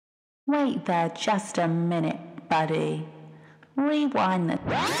Wait there just a minute, buddy. Rewind the...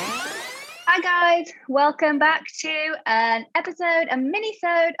 Hi guys, welcome back to a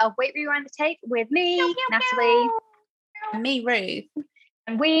mini-sode of Wait Rewind the Tape with me, Natalie. And me, Ruth.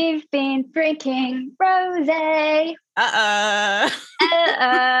 And we've been drinking rosé. Uh-oh.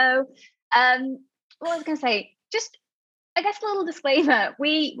 What was I going to say? Just, I guess, a little disclaimer.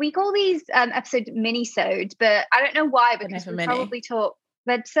 We call these episodes mini-sodes, but I don't know why, because we probably talk.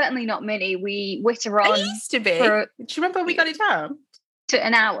 They're certainly not mini. We witter on. It used to be. Do you remember when we got it down? To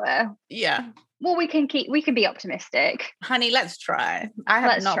an hour. Yeah. Well, we can be optimistic. Honey, let's try. I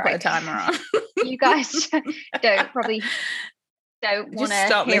have not put a timer on. You guys don't want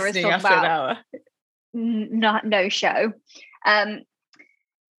to hear us talk about no show.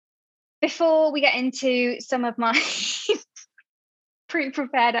 Before we get into some of my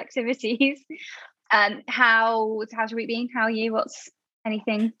pre-prepared activities, how's your week been? How are you? What's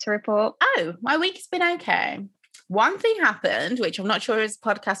anything to report? Oh, my week's been okay. One thing happened, which I'm not sure is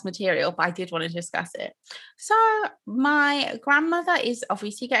podcast material, but I did want to discuss it. So my grandmother is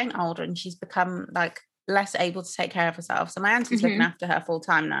obviously getting older and she's become like less able to take care of herself. So my auntie's looking after her full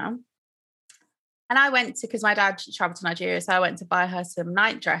time now. And I went to, because my dad traveled to Nigeria, so I went to buy her some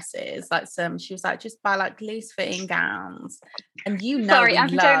night dresses, she was like, just buy like loose fitting gowns. And sorry, I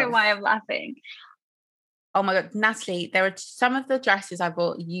don't know why I'm laughing. Oh my God, Natalie, there are some of the dresses I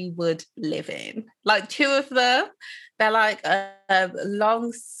bought you would live in. Like two of them, they're like a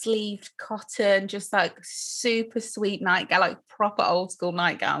long sleeved cotton, just like super sweet nightgown, like proper old school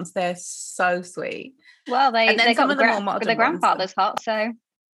nightgowns. They're so sweet. Well, they got the grandfather's hot, so.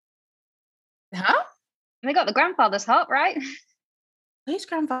 Huh? They got the grandfather's hot, right? Who's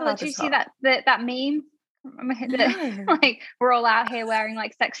grandfather's hot? Did you see that meme? No. Like we're all out here wearing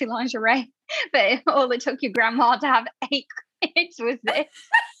like sexy lingerie, but all it took your grandma to have 8 kids was this.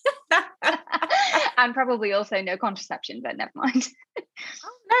 And probably also no contraception, but never mind.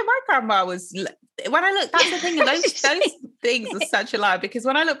 Oh, no, my grandma was, when I look, that's the thing, those things are such a lie, because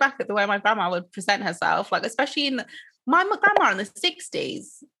when I look back at the way my grandma would present herself, like especially in my grandma in the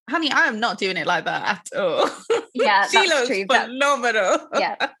 60s, honey, I am not doing it like that at all. Yeah, she looks true. Phenomenal.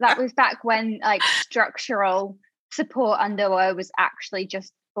 Yeah, that was back when like structural support underwear was actually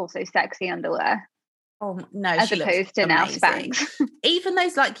just also sexy underwear. Oh no, as opposed to now Spanx. Even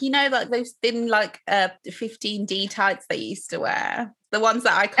those like those thin like 15D tights they used to wear, the ones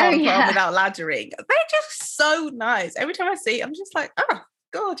that I can't put on without laddering. They're just so nice. Every time I see it, I'm just like, oh,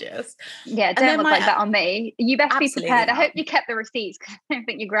 gorgeous. Yeah, don't look like that on me. You best be prepared. Not. I hope you kept the receipts, because I don't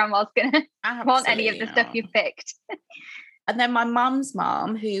think your grandma's gonna want any of the stuff you picked. And then my mum's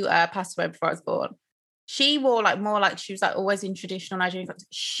mom, who passed away before I was born, she wore like more like she was like always in traditional Nigerian clothes.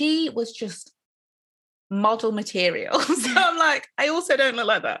 She was just model material. So I'm like, I also don't look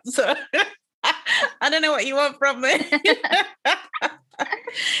like that. So I don't know what you want from me.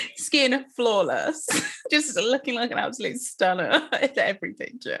 Skin flawless, just looking like an absolute stunner in every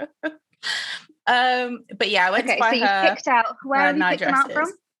picture. But yeah, I went to buy her. You picked out, where have you picked them out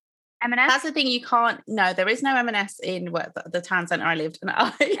from? M&S? That's the thing, you can't. No, there is no M&S in the town centre I lived, and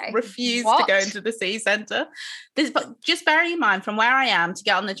I refused to go into the city centre. But just bearing in mind, from where I am to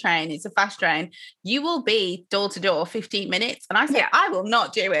get on the train, it's a fast train. You will be door to door 15 minutes, and I said, I will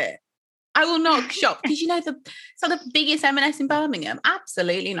not do it. I will not shop, because the biggest M&S in Birmingham.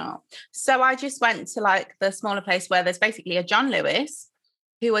 Absolutely not. So I just went to like the smaller place where there's basically a John Lewis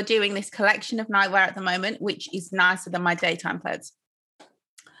who are doing this collection of nightwear at the moment, which is nicer than my daytime clothes.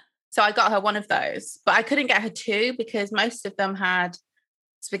 So I got her one of those, but I couldn't get her two because most of them had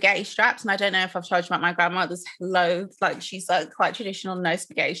spaghetti straps. And I don't know if I've told you about my grandma. There's loads, like she's like quite traditional, no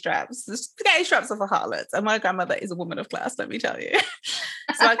spaghetti straps. The spaghetti straps are for harlots. And my grandmother is a woman of class, let me tell you.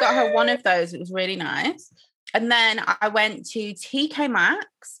 So I got her one of those. It was really nice. And then I went to TK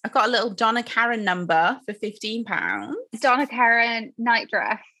Maxx. I got a little Donna Karan number for £15. Donna Karan night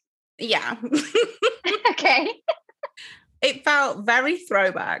dress. Yeah. Okay. It felt very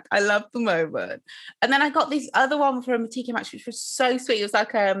throwback. I loved the moment. And then I got this other one from TK Maxx, which was so sweet. It was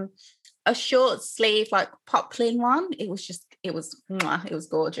like a short sleeve, like poplin one. It was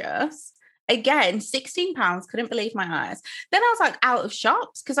gorgeous. Again, £16. Couldn't believe my eyes. Then I was like out of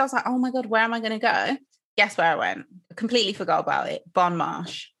shops because I was like, oh my God, where am I going to go? Guess where I went? I completely forgot about it. Bon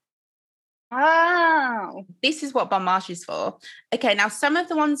Marche. Oh. This is what Bon Marche is for. Okay, now some of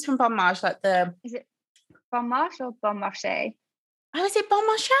the ones from Bon Marche, like Is it Bon Marche or Bon Marché? Oh, is it Bon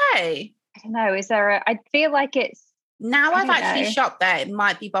Marché? I don't know. Is there I feel like it's... Now I've actually shopped there. It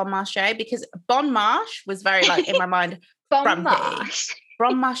might be Bon Marché, because Bon Marche was very like in my mind Bon Marche.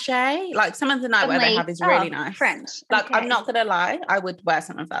 Bon Marché, like some of the nightwear they have is really nice. French. Like, okay. I'm not gonna lie, I would wear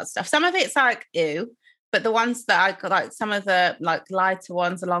some of that stuff. Some of it's like ew, but the ones that I got, like some of the like lighter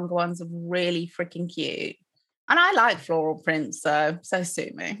ones, the longer ones, are really freaking cute. And I like floral prints, so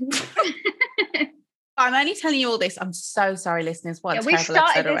sue me. I'm only telling you all this. I'm so sorry, listeners. What we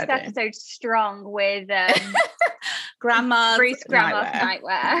started this episode strong with grandma's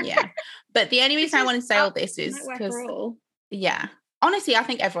nightwear. Yeah, but the only reason I want to say all this is because, yeah, honestly, I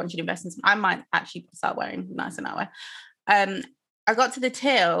think everyone should invest in some. I might actually start wearing nicer nightwear. I got to the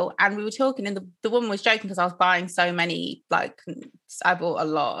till and we were talking, and the woman was joking because I was buying so many. Like, I bought a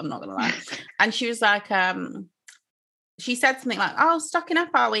lot. I'm not gonna lie, and she was like, she said something like, oh, stocking up,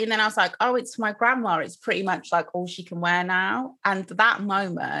 are we? And then I was like, oh, it's for my grandma. It's pretty much like all she can wear now. And that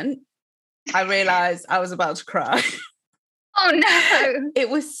moment, I realised I was about to cry. Oh, no.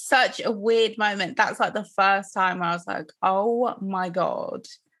 It was such a weird moment. That's like the first time where I was like, oh, my God.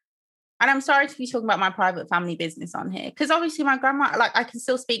 And I'm sorry to be talking about my private family business on here, because obviously my grandma, like I can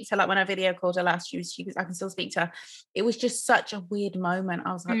still speak to her. Like when I video called her last, I can still speak to her. It was just such a weird moment.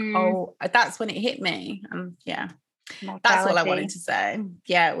 I was like, oh, that's when it hit me. And yeah. Mortality. That's all I wanted to say.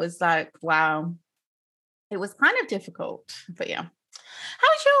 Yeah, it was like, wow. It was kind of difficult, but yeah. How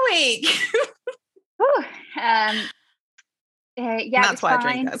was your week? Yeah, that's why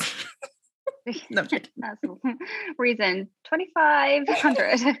fine. I drink that. No, that's the reason.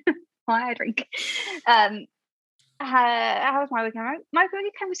 2,500 why I drink. How was my weekend? My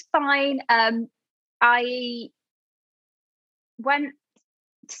weekend was fine. I went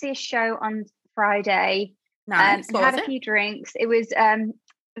to see a show on Friday. Nice. Had a few drinks. It was a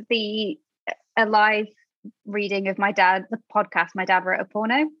live reading of my dad, the podcast. My dad wrote a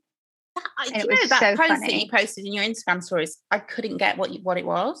porno. And it was that so post funny. That you posted in your Instagram stories, I couldn't get what it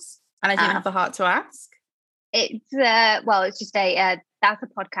was, and I didn't have the heart to ask. It's it's just that's a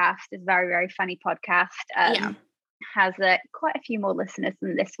podcast. It's a very, very funny podcast. Has quite a few more listeners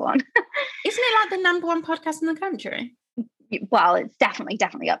than this one. Isn't it like the number one podcast in the country? Well, it's definitely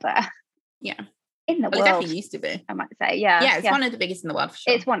up there. Yeah. In the world. It definitely used to be. I might say, yeah. Yeah, it's one of the biggest in the world for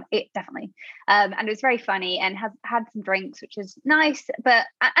sure. It definitely. And it was very funny and has had some drinks, which is nice, but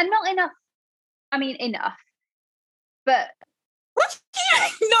and not enough. I mean, enough. But what?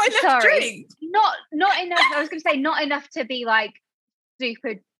 Not enough drinks. Not enough. I was gonna say not enough to be like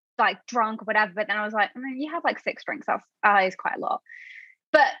super like drunk or whatever, but then I was like, you had like 6 drinks. That is quite a lot.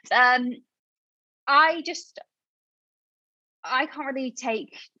 But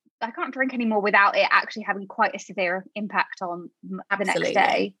I can't drink anymore without it actually having quite a severe impact on the next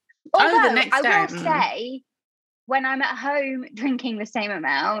day. Although the next day. I will say, when I'm at home drinking the same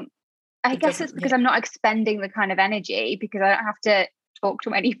amount, I guess it's because I'm not expending the kind of energy, because I don't have to talk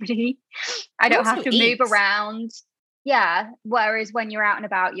to anybody. I don't have to move around. Yeah. Whereas when you're out and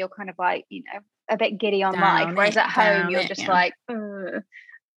about, you're kind of like, a bit giddy on life. Whereas at home, you're just like,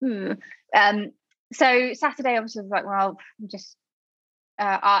 So Saturday, I was just like, well, just.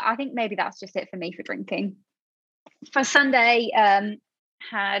 I think maybe that's just it for me for drinking. For Sunday, I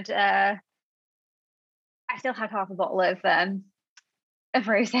still had half a bottle of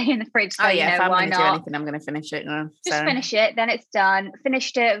rosé in the fridge. So, if I'm going to do anything, I'm going to finish it. Just finish it, then it's done.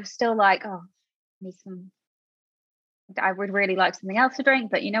 Finished it. It was still like, need some. I would really like something else to drink,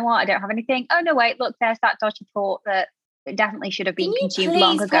 but you know what? I don't have anything. Oh no, wait! Look, there's that Dodge report that. It definitely should have been consumed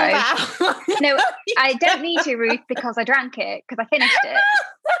long ago. No, I don't need to, Ruth, because I drank it, because I finished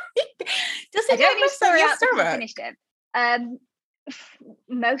it. Does it have mess up your stomach? I finished it.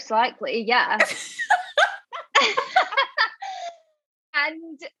 Most likely, yeah.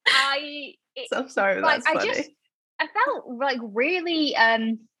 And so sorry, that's funny. I felt like really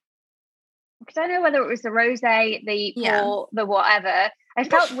because I don't know whether it was the rosé, or the whatever. I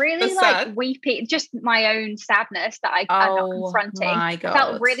felt really like weepy, just my own sadness that I'm not confronting. My God. I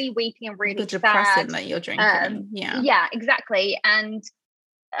felt really weepy and really depressing that you're drinking. Yeah, exactly. And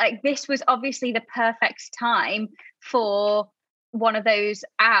like this was obviously the perfect time for one of those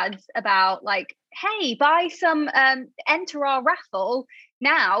ads about like, hey, buy some, enter our raffle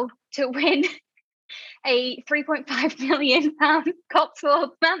now to win a £3.5 million Cotswold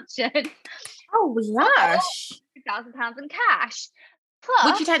mansion. Oh, lush. £1,000 in cash. Plus,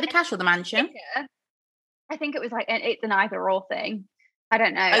 would you take the cash or the mansion? I think it was like it's an either or thing. I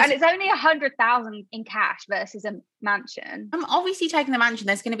don't know, and it's only 100,000 in cash versus a mansion. I'm obviously taking the mansion.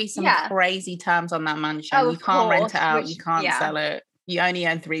 There's going to be some crazy terms on that mansion. Oh, you can't rent it out. You can't sell it. You only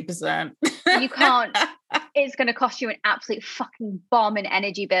earn 3%. You can't. It's going to cost you an absolute fucking bomb in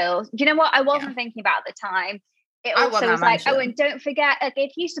energy bills. Do you know what? I wasn't thinking about at the time. it also was like, oh, and don't forget, like,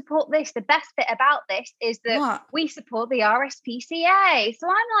 if you support this, the best bit about this is that we support the RSPCA. So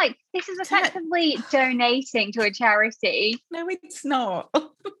I'm like, this is effectively donating to a charity. No, it's not.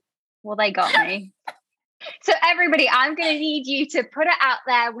 Well, they got me. So everybody, I'm going to need you to put it out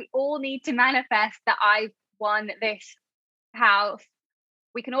there. We all need to manifest that I've won this house.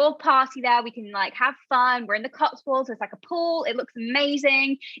 We can all party there. We can like have fun. We're in the Cotswolds. It's like a pool. It looks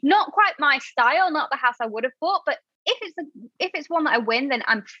amazing. Not quite my style, not the house I would have bought, but if it's one that I win, then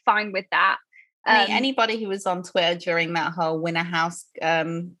I'm fine with that. Anybody who was on Twitter during that whole win a house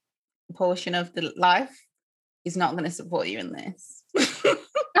portion of the life is not going to support you in this.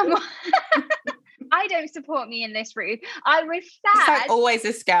 I don't support me in this, Ruth. I was sad. It's like always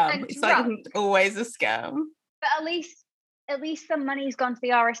a scam. It's like always a scam. But at least some money's gone to the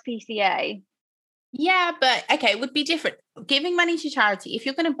RSPCA. Yeah, but okay, it would be different. Giving money to charity, if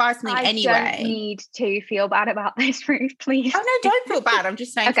you're going to buy something anyway. I don't need to feel bad about this, Ruth, please. Oh, no, don't feel bad. I'm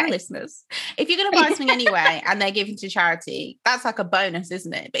just saying for listeners. If you're going to buy something anyway and they're giving to charity, that's like a bonus,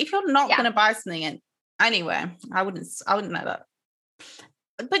 isn't it? But if you're not going to buy something anyway, I wouldn't know that.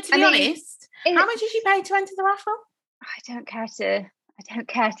 But to be honest, how much did you pay to enter the raffle? I don't care to say. It's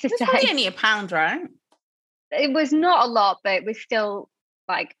probably only £1, right? It was not a lot, but it was still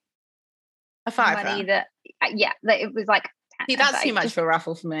like a £5. Money that it was like. See, that's too much for a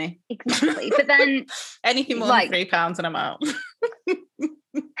raffle for me. Exactly, but then anything more than £3 and I'm out.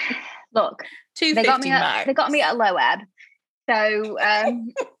 Look, they got me at low ebb. So,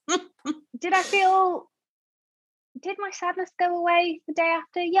 did my sadness go away the day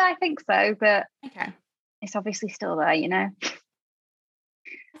after? Yeah, I think so, but okay, it's obviously still there, you know.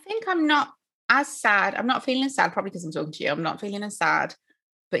 I think I'm not as sad. I'm not feeling as sad, probably because I'm talking to you. I'm not feeling as sad.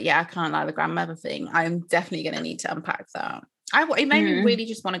 But yeah, I can't lie, the grandmother thing, I'm definitely going to need to unpack that. It made me really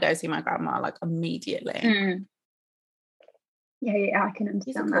just want to go see my grandma, like, immediately. Yeah, I can understand.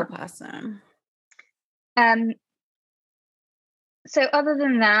 She's a cool person. So other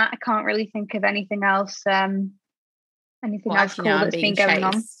than that, I can't really think of anything else. Anything else cool that's been going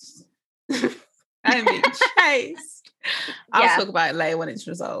on? I'm being chased. I'll talk about it later when it's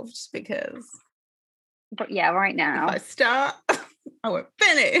resolved, because. But yeah, right now, if I start, I won't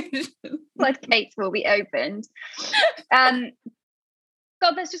finish. Floodgates will be opened. God,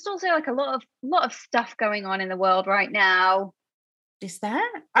 there's just also like a lot of stuff going on in the world right now. Is there?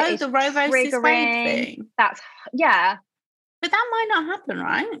 Oh, the Roe versus Wade thing. But that might not happen,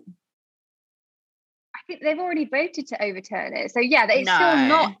 right? I think they've already voted to overturn it. So yeah, it's still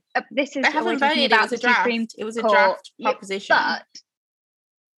not. This is they haven't voted. It was a draft. It was a draft proposition. But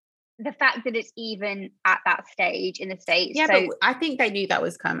the fact that it's even at that stage in the States. Yeah, but I think they knew that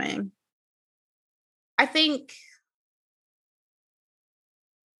was coming. I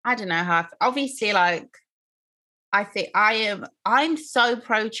don't know how. Obviously, like, I think I'm so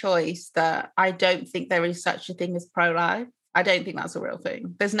pro-choice that I don't think there is such a thing as pro-life. I don't think that's a real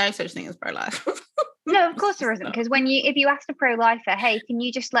thing. There's no such thing as pro-life. No, of course there isn't. Because if you ask a pro-lifer, hey, can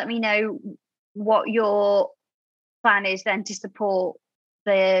you just let me know what your plan is then to support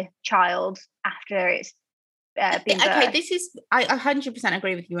the child after it's been birthed? Okay, I 100%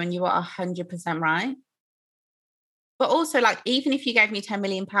 agree with you, and you are 100% right. But also, like, even if you gave me £10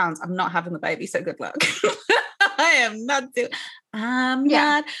 million, I'm not having the baby, so good luck. I'm not doing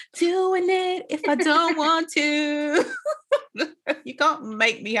it if I don't want to. You can't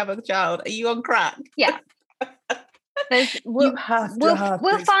make me have a child. Are you on crack? Yeah. We'll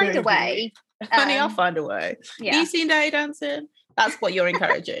find a way. Honey, I'll find a way. Yeah. Have you seen Dirty Dancing? That's what you're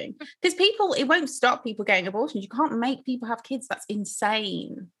encouraging. Because it won't stop people getting abortions. You can't make people have kids. That's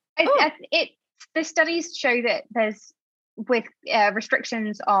insane. The studies show that there's with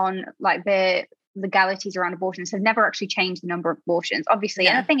restrictions on like the legalities around abortions have never actually changed the number of abortions, obviously.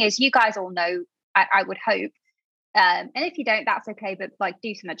 And the thing is, you guys all know, I would hope, and if you don't, that's okay, but like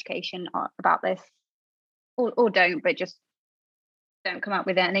do some education about this, or don't, but just don't come up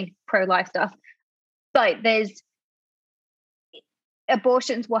with any pro-life stuff. But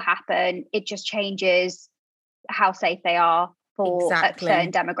abortions will happen. It just changes how safe they are for a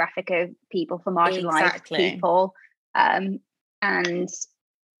certain demographic of people, for marginalized people, and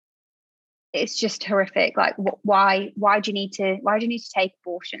it's just horrific. Like, why do you need to take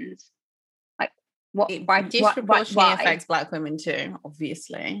abortions? Like, what? It disproportionately affects Black women too,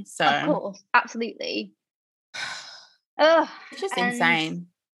 obviously. So of course, absolutely. It's just insane.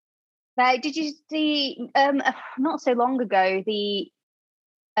 Did you see? Not so long ago, the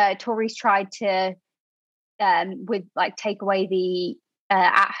Tories tried to take away the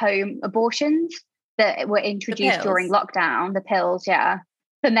at-home abortions that were introduced during lockdown. The pills,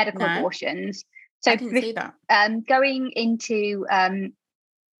 for medical abortions. So I didn't see that. Going into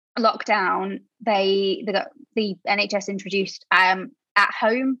lockdown, the NHS introduced at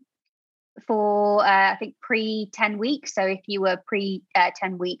home for I think pre 10 weeks. So if you were pre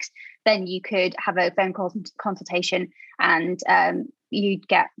 10 weeks, then you could have a phone consultation, and you'd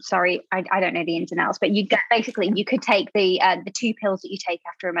get, I don't know the ins and outs, but you'd get, basically you could take the 2 pills that you take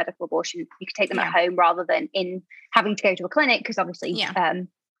after a medical abortion. You could take them at home rather than in having to go to a clinic, because obviously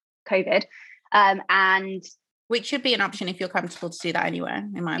COVID, and which should be an option if you're comfortable to do that anywhere,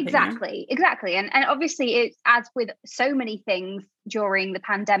 in my opinion. Exactly. And obviously, it's, as with so many things during the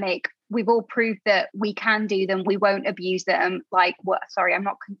pandemic, we've all proved that we can do them. We won't abuse them. Like,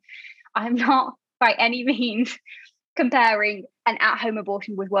 I'm not by any means comparing an at-home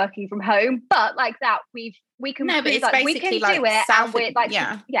abortion with working from home, but like that, we can do it, and we're like,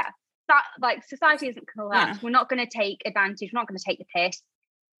 that, like, society isn't collapsed. We're not going to take advantage. We're not going to take the piss.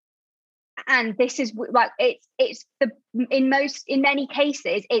 And this is like, it's in many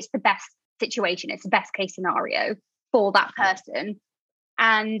cases, it's the best situation. It's the best case scenario for that person.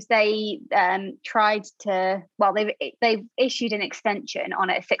 And they they've issued an extension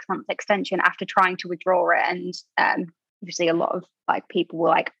on it, a 6-month extension, after trying to withdraw it. And obviously a lot of like people were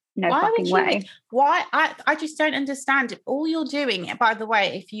like, no fucking way. Why? I just don't understand. All you're doing, by the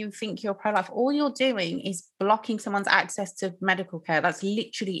way, if you think you're pro-life, all you're doing is blocking someone's access to medical care. That's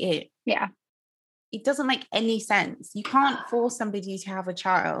literally it. Yeah. It doesn't make any sense. You can't force somebody to have a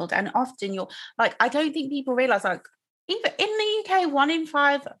child. And often you're like, I don't think people realize, like, even in the UK, 1 in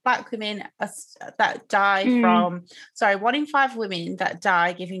 5 Black women that die from, 1 in 5 women that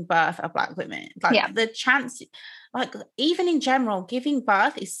die giving birth are Black women. Like the chance, like, even in general, giving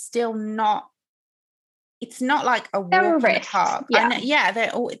birth is still not, it's not like a walk in the park. And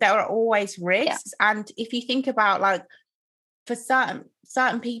there are always risks. And if you think about, like, for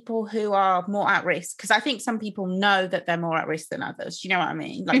certain people who are more at risk, because I think some people know that they're more at risk than others. Do you know what I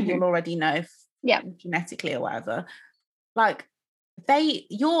mean? Like, you'll already know genetically or whatever. Like,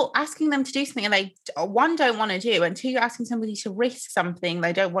 you're asking them to do something and they, 1, don't want to do, and 2, you're asking somebody to risk something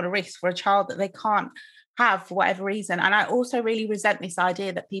they don't want to risk for a child that they can't have for whatever reason. And I also really resent this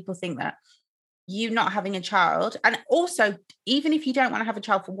idea that people think that you not having a child, and also, even if you don't want to have a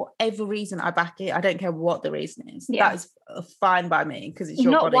child for whatever reason, I back it. I don't care what the reason is. That is fine by me, because it's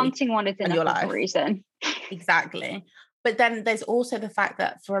your not body. Not wanting one is enough of a reason. Exactly. But then there's also the fact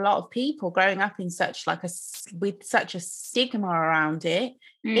that for a lot of people growing up in with such a stigma around it,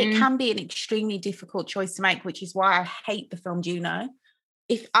 it can be an extremely difficult choice to make, which is why I hate the film Juno.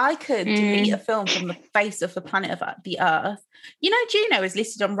 If I could delete a film from the face of the planet of the Earth, you know, Juno is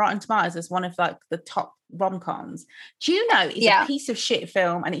listed on Rotten Tomatoes as one of like the top rom-coms. Juno is a piece of shit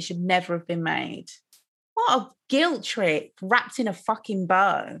film, and it should never have been made. What a guilt trip wrapped in a fucking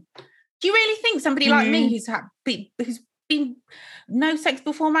bow. Do you really think somebody like me who's been no sex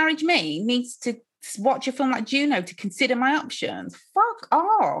before marriage me needs to watch a film like Juno to consider my options? Fuck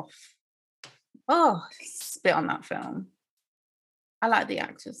off. Oh, spit on that film. I like the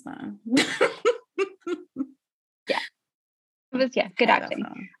actors though. It was good acting.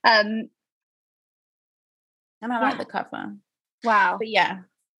 And I like the cover. Wow. But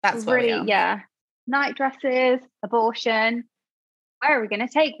that's really night dresses, abortion. Where are we going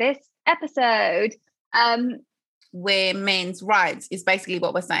to take this episode? Women's rights is basically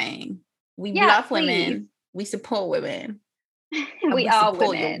what we're saying. We love women. We support women. we are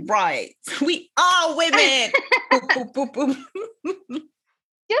women. Your rights. We are women. boop, boop, boop, boop.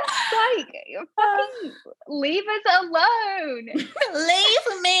 Just like, fucking leave us alone.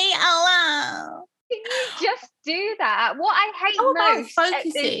 Leave me alone. Can you just do that? What I hate most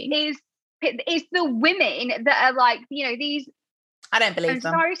is the women that are like, you know, these. I don't believe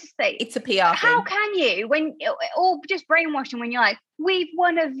them. I'm sorry to say. It's a PR How thing. can you, when, or just brainwashing, when you're like, we've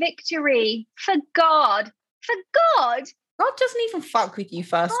won a victory, for God. God doesn't even fuck with you,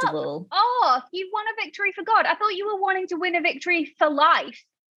 first of all. Oh, you've won a victory for God. I thought you were wanting to win a victory for life.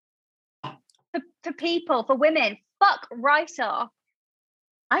 For people, for women. Fuck right off.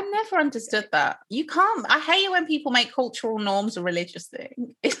 I never understood that. You can't. I hate it when people make cultural norms a religious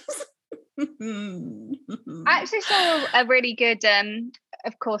thing. I actually saw a really good,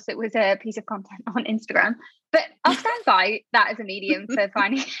 of course, it was a piece of content on Instagram, but I'll stand by that as a medium for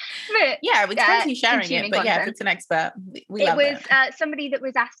finding. It's totally sharing it, but if it's an expert, we love it. It was somebody that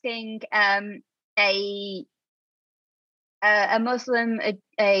was asking a Muslim,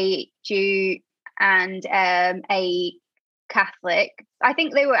 a Jew, and a Catholic. I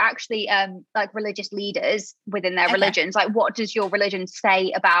think they were actually like religious leaders within their religions. Like, what does your religion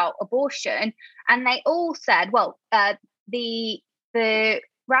say about abortion? And they all said, well, the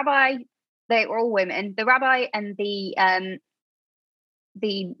rabbi they were all women. The rabbi and the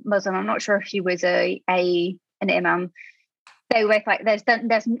Muslim, I'm not sure if she was an imam. They were both like, there's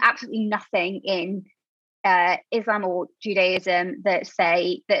absolutely nothing in Islam or Judaism that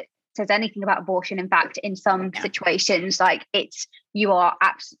says anything about abortion. In fact, in some situations, like you are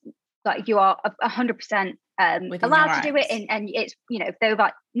 100% allowed to do it, and it's, you know, they were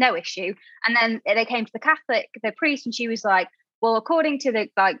like, no issue. And then they came to the priest, and she was like, well, according to the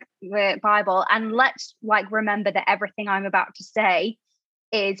Bible, and let's like remember that everything I'm about to say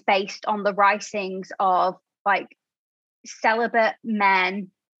is based on the writings of like celibate men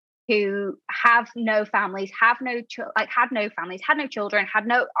who have no families, had no children,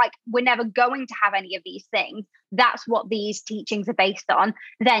 we're never going to have any of these things. That's what these teachings are based on.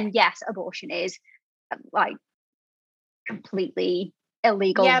 Then yes, abortion is like completely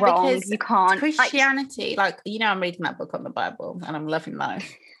illegal, wrong. Because you can't. Christianity, like, you know, I'm reading that book on the Bible and I'm loving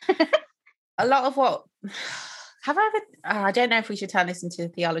life. A lot of what I don't know if we should turn this into a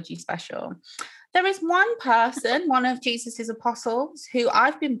theology special. There is one person, one of Jesus's apostles, who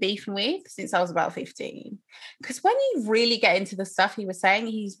I've been beefing with since I was about 15. Because when you really get into the stuff he was saying,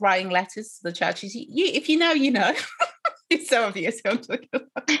 he's writing letters to the churches. If you know, you know. Some of you are still talking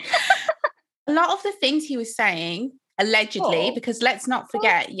about. A lot of the things he was saying, allegedly, because let's not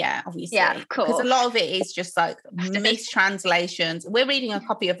forget, obviously. Yeah, of course. Because a lot of it is just like mistranslations. We're reading a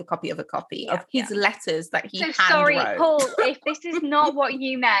copy of his letters that he handwrote. Sorry, Paul, if this is not what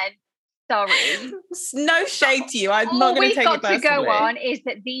you meant, sorry. No shade to you. I'm not going to take it personally. All we've got to go on is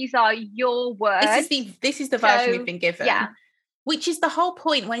that these are your words. This is the version we've been given. Yeah. Which is the whole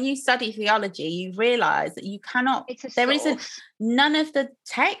point. When you study theology, you realise that you cannot, none of the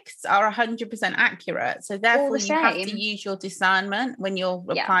texts are 100% accurate. So therefore you have to use your discernment when you're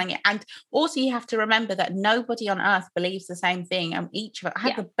applying it. And also you have to remember that nobody on earth believes the same thing. And I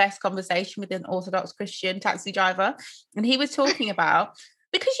had the best conversation with an Orthodox Christian taxi driver. And he was talking about,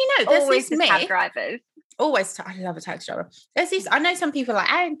 because, you know, there's always this myth. Cab drivers. I love a taxi driver. There's this, I know some people are like,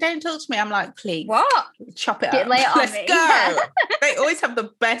 hey, don't talk to me. I'm like, please. What? Chop it up. Let's go. Yeah. They always have the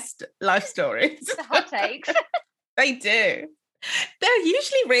best life stories. The hot takes. They do. They're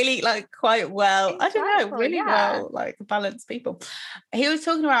usually really like quite well, I don't know, really well, like balanced people. He was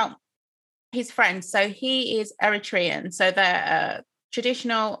talking about his friends. So he is Eritrean. So they're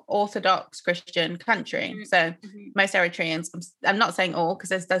traditional Orthodox Christian country. Mm-hmm. So most Eritreans, I'm not saying all,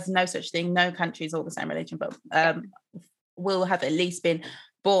 because there's no such thing, no country is all the same religion, but will have at least been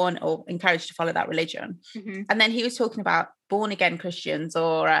born or encouraged to follow that religion. Mm-hmm. And then he was talking about born again Christians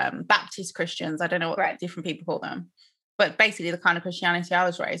or Baptist Christians. I don't know what different people call them, but basically the kind of Christianity I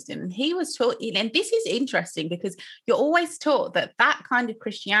was raised in. And he was taught, and this is interesting because you're always taught that kind of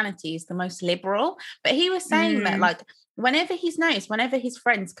Christianity is the most liberal. But he was saying that, like, whenever his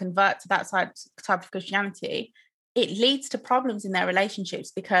friends convert to that type of Christianity, it leads to problems in their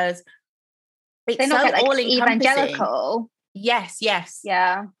relationships because it's so all-encompassing. Evangelical. Yes.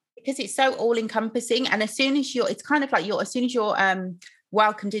 Yeah. Because it's so all-encompassing, and as soon as you're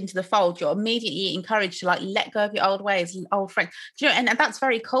welcomed into the fold, you're immediately encouraged to like let go of your old ways, old friends. Do you know? And that's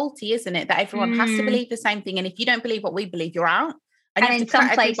very culty, isn't it? That everyone has to believe the same thing, and if you don't believe what we believe, you're out. And in some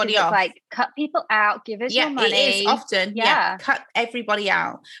places, it's like, cut people out, give us your money. It is often, cut everybody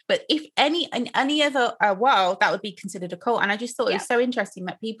out. But if in any other world, that would be considered a cult. And I just thought it was so interesting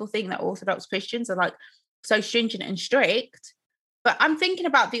that people think that Orthodox Christians are like so stringent and strict. But I'm thinking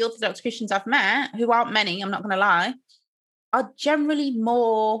about the Orthodox Christians I've met, who aren't many, I'm not going to lie, are generally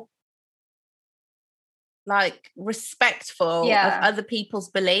more like respectful of other people's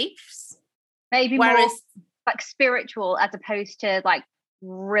beliefs. Maybe more like spiritual as opposed to like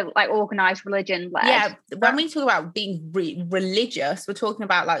organized religion led. Yeah, when we talk about being religious, we're talking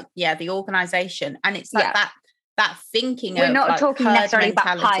about like the organization, and it's like that thinking. We're not like talking necessarily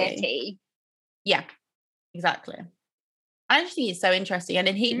about piety. Yeah, exactly. I just think it's so interesting. And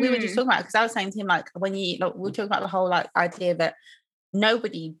then we were just talking about, because I was saying to him, like, when we were talking about the whole like idea that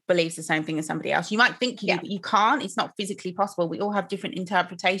nobody believes the same thing as somebody else. You might think you can't. It's not physically possible. We all have different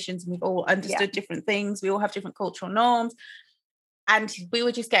interpretations, and we've all understood different things. We all have different cultural norms. And we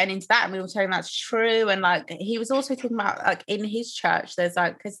were just getting into that, and we were saying that's true. And like, he was also talking about like in his church, there's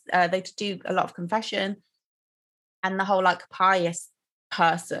like, because they do a lot of confession and the whole like pious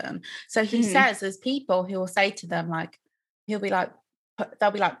person. So he says there's people who will say to them, like, they'll be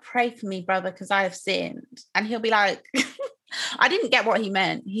like, pray for me, brother, because I have sinned. And he'll be like, I didn't get what he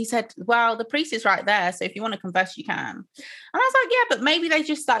meant. He said, well, the priest is right there, so if you want to confess, you can. And I was like, yeah, but maybe they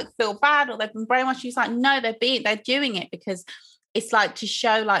just like feel bad or they've been brainwashed. He's like, no, they're doing it because it's like to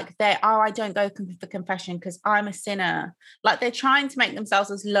show like I don't go for confession because I'm a sinner. Like they're trying to make themselves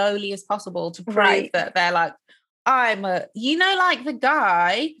as lowly as possible to prove that they're like, I'm a, like the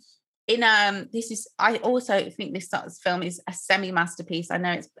guy in I also think this film is a semi-masterpiece. I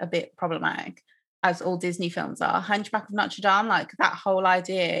know it's a bit problematic, as all Disney films are. Hunchback of Notre Dame, like that whole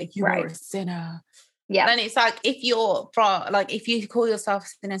idea, you are a sinner. Yeah. Then it's like if you call yourself a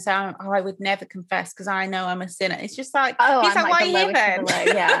sinner and say, I would never confess because I know I'm a sinner. It's just like, I'm like, why are you here then?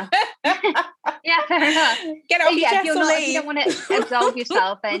 Yeah. Yeah, fair enough. Get off your chest if you don't want to absolve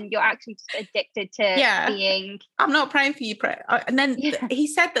yourself, then you're actually just addicted to being. I'm not praying for you. And then he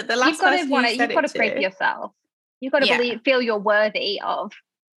said that the last person you've got to pray for yourself. You've got to feel you're worthy of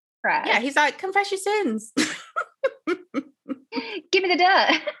prayer. Yeah, he's like, confess your sins. Give me the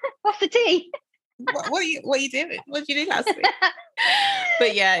dirt. What's the tea? What are you doing? What did you do last week?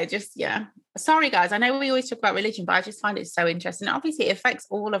 But sorry guys, I know we always talk about religion, but I just find it so interesting. Obviously it affects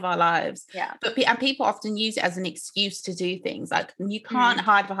all of our lives, but people often use it as an excuse to do things. Like you can't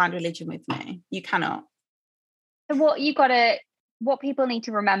hide behind religion with me. You cannot. So what people need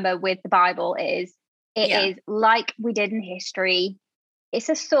to remember with the Bible is is like we did in history. It's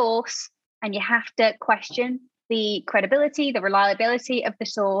a source, and you have to question the credibility, the reliability of the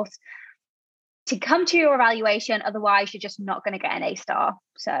source to come to your evaluation. Otherwise, you're just not going to get an A star.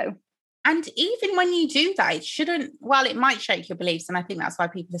 So, and even when you do that, it might shake your beliefs, and I think that's why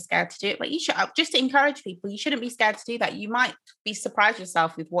people are scared to do it. But you should, just to encourage people, you shouldn't be scared to do that. You might be surprised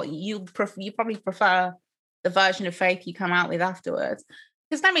yourself with what you probably prefer the version of faith you come out with afterwards.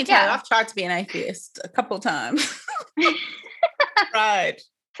 Because let me tell you, I've tried to be an atheist a couple of times. Right.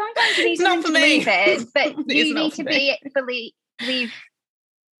 Sometimes you need to believe it, but you need to believe.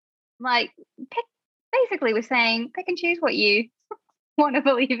 Like, basically, we're saying pick and choose what you want to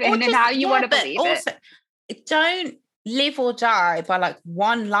believe in and how you want to believe also, it. Don't live or die by like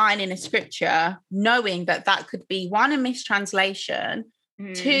one line in a scripture, knowing that could be one, a mistranslation,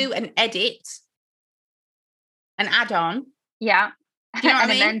 two, an edit, an add-on. Yeah. Do you know what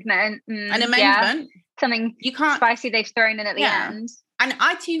I mean? Amendment. An amendment. Something you can't spicy they've thrown in at the end. And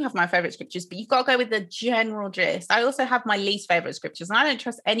I too have my favourite scriptures, but you've got to go with the general gist. I also have my least favourite scriptures, and I don't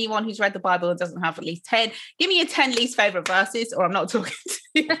trust anyone who's read the Bible and doesn't have at least 10. Give me your 10 least favourite verses, or I'm not talking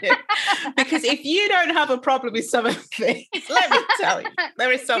to you. Because if you don't have a problem with some of the things, let me tell you,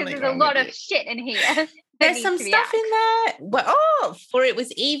 there is something. There's a lot of shit in here. There's some stuff in there. Well, for it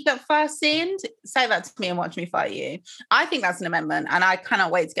was Eve that first sinned. Say that to me and watch me fight you. I think that's an amendment, and I cannot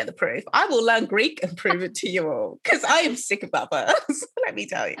wait to get the proof. I will learn Greek and prove it to you all, because I am sick of that verse. Let me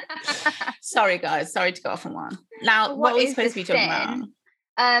tell you. Sorry, guys. Sorry to go off on one. Now, what are we supposed to be talking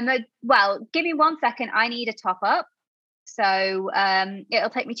about? Well, give me 1 second. I need a top up. So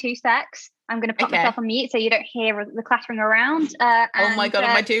it'll take me 2 secs. I'm going to put myself on mute so you don't hear the clattering around. Oh my God,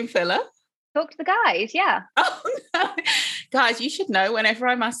 am I doom filler? Talk to the guys, yeah. Oh no. Guys, you should know whenever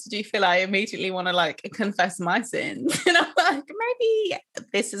I'm asked to do filler, I immediately want to like confess my sins. And I'm like, maybe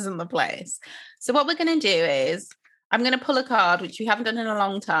this isn't the place. So what we're going to do is I'm going to pull a card, which we haven't done in a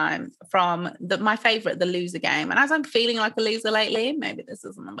long time, from my favourite, the loser game. And as I'm feeling like a loser lately, maybe this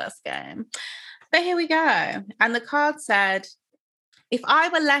isn't the best game. But here we go. And the card said, if I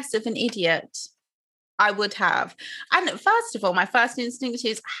were less of an idiot, I would have. And first of all, my first instinct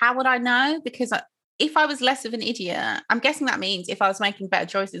is, how would I know? Because if I was less of an idiot, I'm guessing that means if I was making better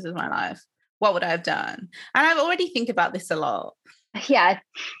choices in my life, what would I have done? And I've already think about this a lot. Yeah,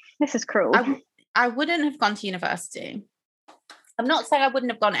 this is cruel. I wouldn't have gone to university. I'm not saying I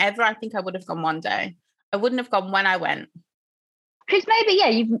wouldn't have gone ever. I think I would have gone one day. I wouldn't have gone when I went. Because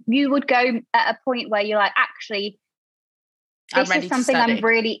maybe, you would go at a point where you're like, actually, this is something I'm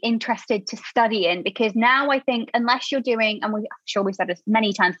really interested to study in, because now I think unless you're doing, and I'm sure we've said this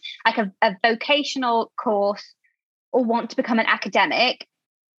many times, like a vocational course or want to become an academic,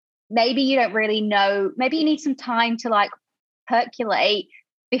 maybe you don't really know, maybe you need some time to like percolate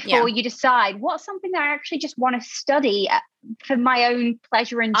before you decide what's something that I actually just want to study for my own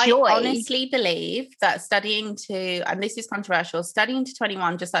pleasure and joy. I honestly believe that studying to, and this is controversial, studying to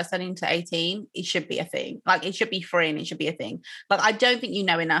 21, just like studying to 18, it should be a thing. Like it should be free and it should be a thing. But I don't think you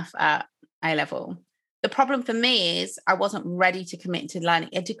know enough at A level. The problem for me is I wasn't ready to commit to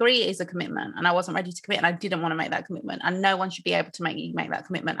learning. A degree is a commitment, and I wasn't ready to commit, and I didn't want to make that commitment. And no one should be able to make you make that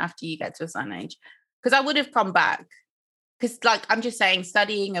commitment after you get to a certain age. Because I would have come back. Because like I'm just saying,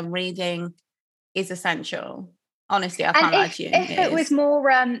 studying and reading is essential. Honestly, I can't lie to you. If it was more,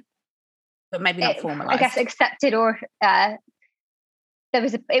 but maybe not formalized, I guess accepted, or it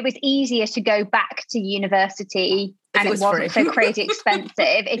was easier to go back to university, and it wasn't so crazy expensive.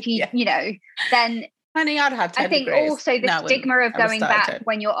 If you, you know, then Honey, I'd have 10 I think degrees. also the stigma of going back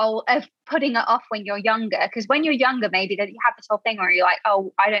when you're old, of putting it off when you're younger, because when you're younger, maybe that you have this whole thing where you're like,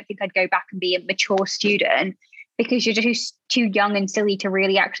 oh, I don't think I'd go back and be a mature student, because you're just too young and silly to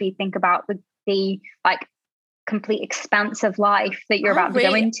really actually think about the like complete expanse of life that you're about to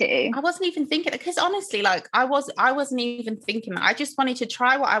go into. I wasn't even thinking, because honestly, like I wasn't even thinking that. I just wanted to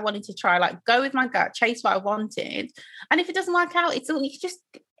try what I wanted to try, like go with my gut, chase what I wanted, and if it doesn't work out, it's all, you just,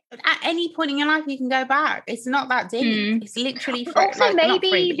 at any point in your life you can go back. It's not that deep. It's literally free. Also, like,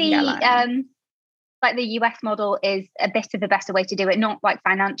 maybe the like the US model is a bit of a better way to do it, not like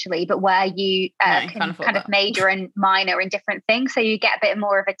financially, but where you can kind of major and minor in different things, so you get a bit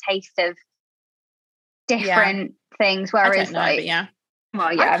more of a taste of different things. Whereas I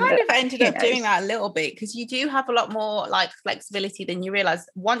kind of ended up doing that a little bit, because you do have a lot more like flexibility than you realize.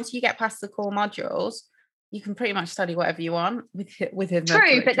 Once you get past the core modules, you can pretty much study whatever you want within the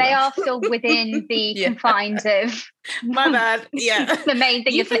curriculum. But they are still within the confines of my bad. Yeah, the main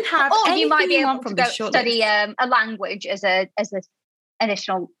thing. You can have, or you might be able to go study a language as an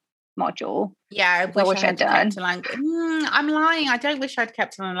additional module. Yeah, I wish I'd kept a language. I'm lying. I don't wish I'd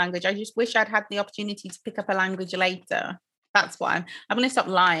kept on a language. I just wish I'd had the opportunity to pick up a language later. That's why I'm going to stop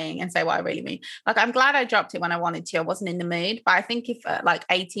lying and say what I really mean. Like, I'm glad I dropped it when I wanted to. I wasn't in the mood, but I think if at like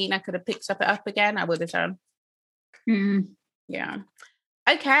 18 I could have picked it up again, I would have done. Yeah.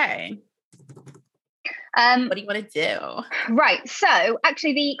 Okay. What do you want to do? Right. So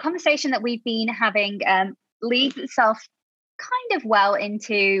actually the conversation that we've been having leads itself kind of well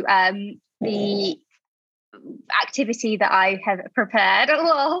into the activity that I have prepared.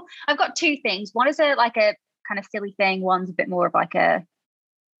 Well, I've got two things. One is a kind of silly thing. One's a bit more of like a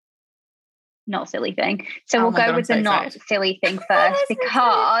not silly thing. So we'll go with the not silly thing first,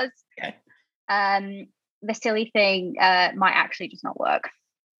 because the silly thing might actually just not work.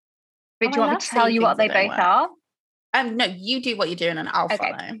 But do you want me to tell you what they both are? No, you do what you're doing and I'll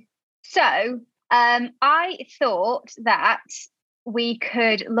follow. So I thought that we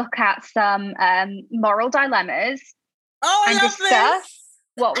could look at some moral dilemmas and discuss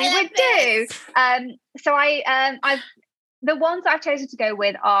what we would do. So I've the ones I've chosen to go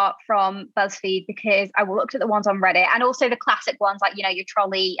with are from BuzzFeed, because I looked at the ones on Reddit and also the classic ones, like, you know, your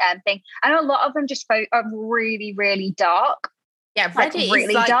trolley thing. I know a lot of them just are really, really dark. Yeah, Reddit like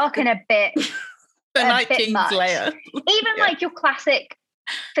really is dark and a bit the Night King's layer. Even like your classic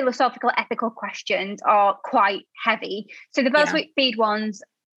philosophical, ethical questions are quite heavy. So the BuzzFeed ones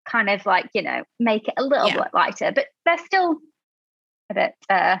kind of like, you know, make it a little bit lighter, but they're still a bit,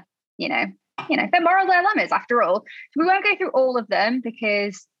 you know, they're moral dilemmas after all. So we won't go through all of them,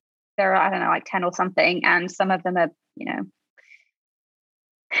 because there are, I don't know, like 10 or something, and some of them are, you know,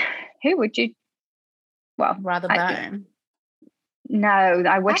 who would you rather bone? No,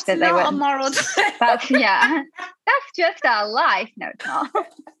 I wish that they were a moral that's just our life. No, it's not.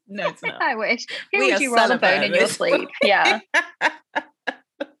 No, it's not. I wish. Who would you rather bone in your sleep? Yeah.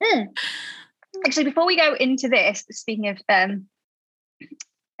 Actually, before we go into this, speaking of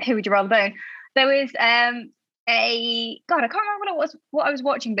who would you rather bone, there was I can't remember what I was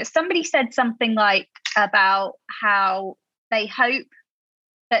watching, but somebody said something like about how they hope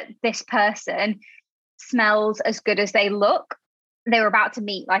that this person smells as good as they look. They were about to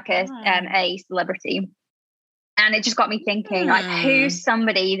meet like a celebrity, and it just got me thinking, like, who's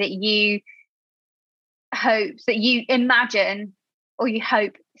somebody that you hope, that you imagine or you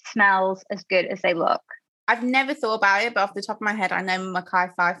hope smells as good as they look? I've never thought about it, but off the top of my head, I know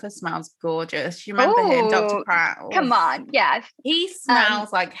Mekhi Phifer smells gorgeous. You remember him, Dr. Pratt? Come on, yes. He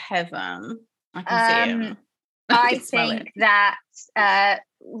smells like heaven. I can see him. I think that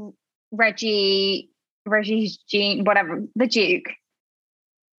Reggie Jean, whatever, the Duke.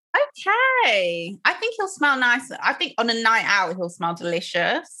 Okay. I think he'll smell nice. I think on a night out, he'll smell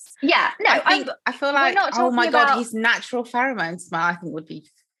delicious. Yeah, no, I feel like, oh my God, his natural pheromone smell, I think, would be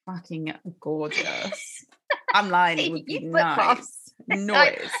fucking gorgeous. I'm lying, it would be nice.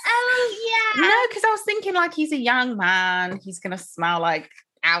 Noise. Oh, yeah. No, because I was thinking, like, he's a young man. He's going to smell like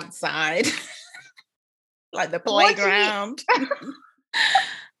outside, like the playground.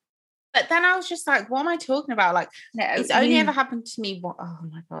 But then I was just like, what am I talking about? Like, it's only ever happened to me. Oh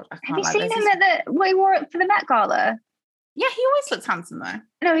my God, I can't. Have you seen him at the he wore it for the Met Gala? Yeah, he always looks handsome though.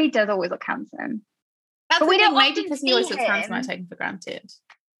 No, he does always look handsome. That's we don't maybe because he always looks handsome. I take him for granted.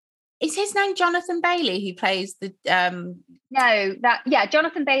 Is his name Jonathan Bailey, who plays the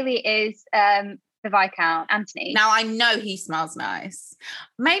Jonathan Bailey is the Viscount Anthony. Now I know he smells nice.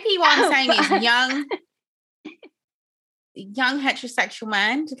 Maybe what I'm saying is young heterosexual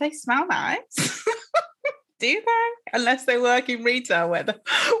men, do they smell nice? Do they? Unless they work in retail where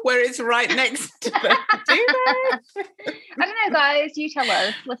it's right next to them. Do they? I don't know, guys. You tell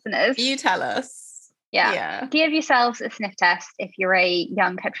us, listeners. You tell us. Yeah. Give yourselves a sniff test if you're a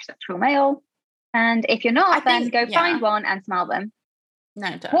young heterosexual male. And if you're not, then go find one and smell them.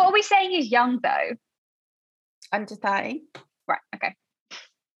 No, don't. What are we saying is young, though? Under 30. Right, okay.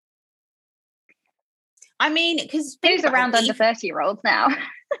 I mean, because who's around under 30-year-olds now?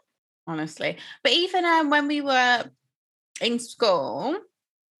 Honestly. But even when we were in school,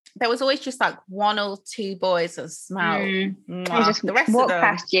 there was always just like one or two boys that smelled. They just the rest walk of them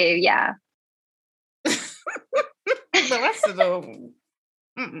past you, yeah. The rest of them.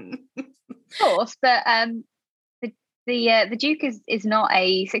 Of course, but the Duke is not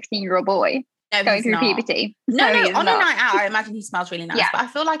a 16-year-old boy going through puberty. No, on a night out, I imagine he smells really nice, but I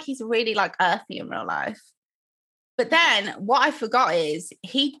feel like he's really like earthy in real life. But then what I forgot is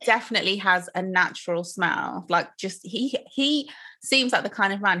he definitely has a natural smell. Like just he seems like the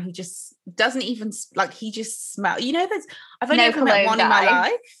kind of man who just doesn't even like he just smells. You know, I've only ever met one in my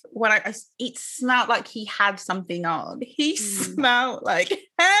life when it smelled like he had something on. He smelled like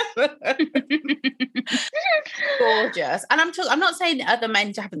heaven. Gorgeous. And I'm not saying other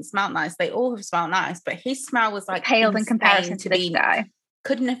men haven't smelled nice. They all have smelled nice, but his smell was like paled in comparison to this guy.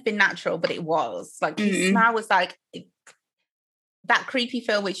 Couldn't have been natural, but it was like his smell was like that creepy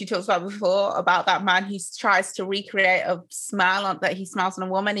film which you talked about before about that man who tries to recreate a smell that he smells on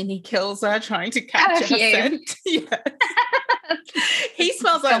a woman and he kills her trying to capture her scent. Yeah. He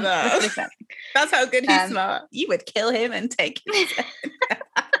smells like that. That's how good he smells. You would kill him and take his scent.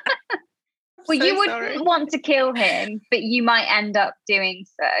 Well, you would want to kill him, but you might end up doing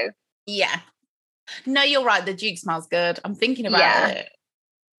so. Yeah. No, you're right. The Duke smells good. I'm thinking about it.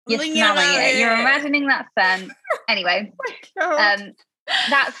 You're smelling it. You're imagining that scent. Anyway, that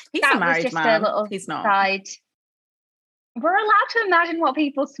was just a little side. We're allowed to imagine what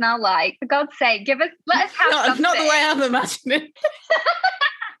people smell like. For God's sake, let us have something. Not the way I'm imagining.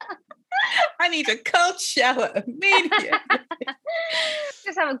 I need a cold shower immediately.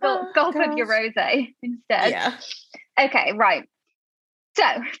 Just have a gulp of your rosé instead. Yeah. Okay, right. So,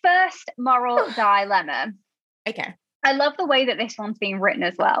 first moral dilemma. Okay. I love the way that this one's being written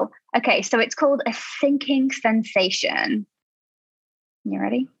as well. Okay, so it's called a sinking sensation. You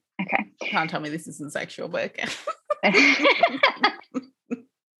ready? Okay. Can't tell me this isn't sexual, but okay.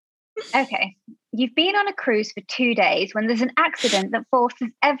 Okay. You've been on a cruise for 2 days when there's an accident that forces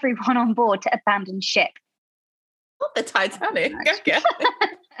everyone on board to abandon ship. Not the Titanic. Okay.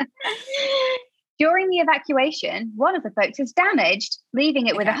 During the evacuation, one of the boats is damaged, leaving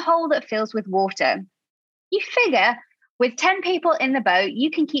it with a hole that fills with water. You figure with 10 people in the boat,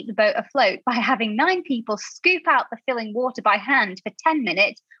 you can keep the boat afloat by having 9 people scoop out the filling water by hand for 10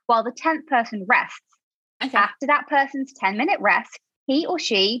 minutes while the 10th person rests. Okay. After that person's 10-minute rest, he or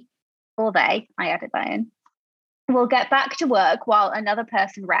she, or they, I added that in, will get back to work while another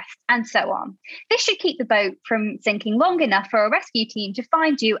person rests, and so on. This should keep the boat from sinking long enough for a rescue team to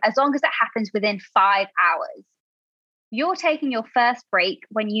find you as long as it happens within 5 hours. You're taking your first break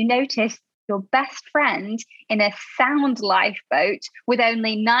when you notice your best friend in a sound lifeboat with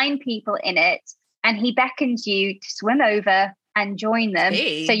only 9 people in it, and he beckons you to swim over and join them.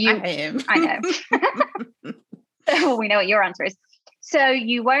 I know. Well, we know what your answer is. So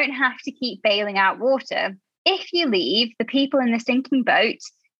you won't have to keep bailing out water. If you leave the people in the sinking boat,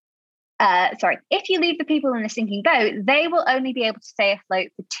 they will only be able to stay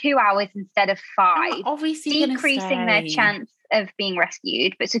afloat for 2 hours instead of 5, decreasing their chance of being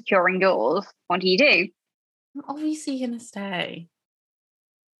rescued, but securing yours. What do you do? I'm obviously going to stay.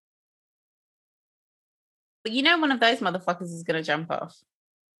 But you know one of those motherfuckers is going to jump off.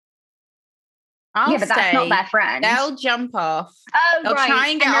 I'll but that's not their friend. They'll jump off. Oh, they'll try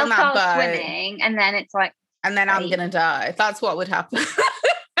and get on that boat. Swimming, and then it's like... And then I'm going to die. That's what would happen.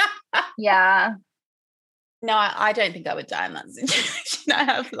 Yeah. No, I don't think I would die in that situation. I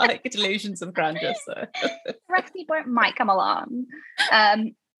have like delusions of grandeur. So. Rescue boat might come along.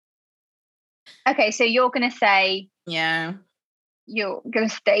 Okay, so you're going to say... Yeah. You're going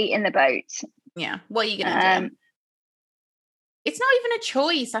to stay in the boat. Yeah. What are you going to do? It's not even a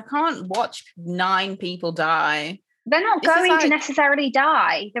choice. I can't watch 9 people die. They're not going to necessarily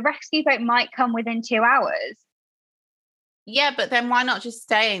die. The rescue boat might come within 2 hours. Yeah, but then why not just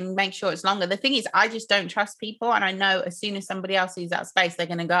stay and make sure it's longer? The thing is, I just don't trust people, and I know as soon as somebody else sees that space, they're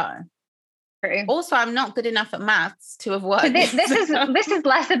going to go. True. Also, I'm not good enough at maths to have worked. So this is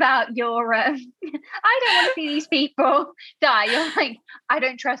less about your. I don't want to see these people die. You're like, I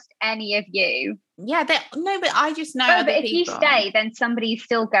don't trust any of you. Yeah, no, but I just know. Oh, but if you stay, then somebody's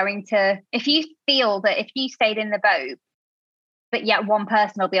still going to. If you feel that if you stayed in the boat, but yet one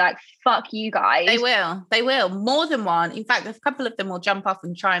person will be like, "Fuck you guys." They will. More than one. In fact, a couple of them will jump off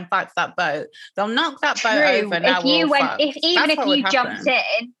and try and fight for that boat. They'll knock that boat over. Now if you jumped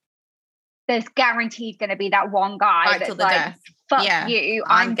in, there's guaranteed going to be that one guy fight that's like, death. "Fuck you,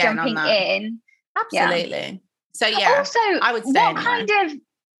 I'm jumping in." Absolutely. Yeah. So yeah. Also, I would say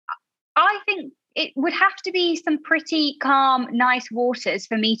I think it would have to be some pretty calm, nice waters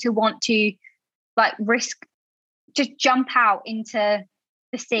for me to want to like risk just jump out into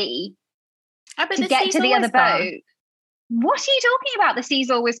the sea to get to the other boat. What are you talking about? The sea's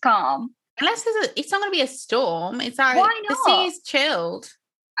always calm. Unless it's not going to be a storm. It's like, why not? The sea is chilled.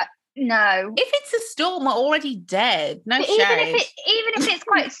 No. If it's a storm, we're already dead. No shade. Even if it's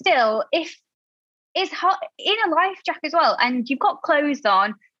quite still, if it's hot in a life jacket as well, and you've got clothes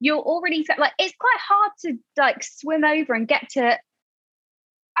on, you're already like, it's quite hard to like swim over and get to.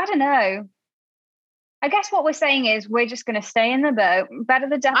 I don't know. I guess what we're saying is we're just going to stay in the boat. Better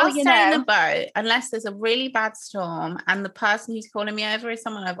the devil you know. I'll stay in the boat unless there's a really bad storm and the person who's calling me over is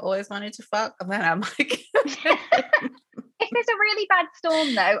someone I've always wanted to fuck. And then I'm like... If there's a really bad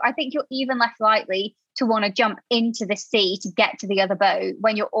storm, though, I think you're even less likely to want to jump into the sea to get to the other boat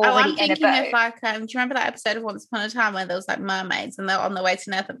when you're already in a boat. Of like, do you remember that episode of Once Upon a Time where there was like mermaids and they're on their way to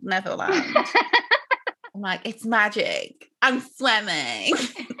Neverland? I'm like, it's magic. I'm swimming.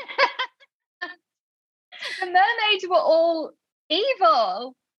 The mermaids were all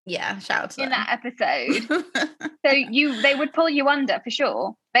evil. Yeah, shout out to in them. that episode. So they would pull you under for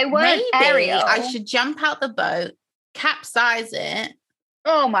sure. They weren't Ariel. I should jump out the boat, capsize it.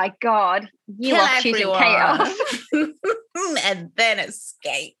 Oh my god, you are choosing chaos, and then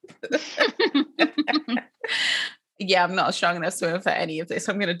escape. Yeah, I'm not a strong enough swimmer for any of this.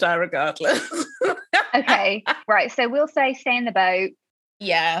 I'm going to die regardless. Okay, right. So we'll say stay in the boat.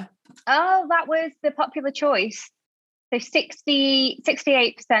 Yeah. Oh, that was the popular choice. So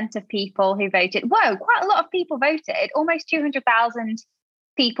 68% of people who voted. Whoa, quite a lot of people voted. Almost 200,000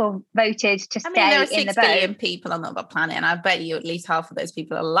 people voted to stay there are in the boat. 6 billion people on the planet, and I bet you at least half of those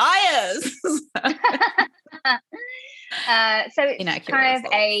people are liars. So it's kind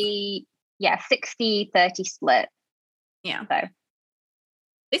of a 60-30 split. Yeah. So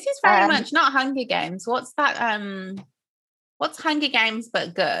this is very much not Hunger Games. What's that? What's Hunger Games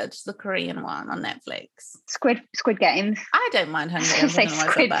but good? The Korean one on Netflix. Squid Games. I don't mind Hunger Games.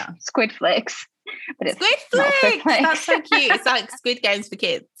 Squid Flicks. But it's Squid Flicks. That's so cute. It's like Squid Games for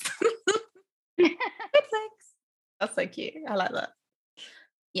kids. Squid Flicks. That's so cute. I like that.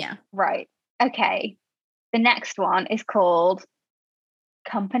 Yeah. Right. Okay. The next one is called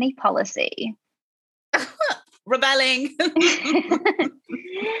Company Policy. Rebelling.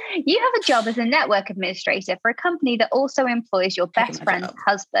 You have a job as a network administrator for a company that also employs your best friend's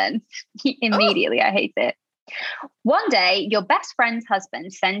husband. Immediately, I hate it. One day, your best friend's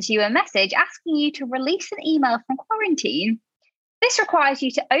husband sends you a message asking you to release an email from quarantine. This requires you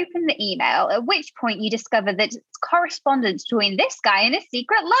to open the email, at which point you discover that it's correspondence between this guy and his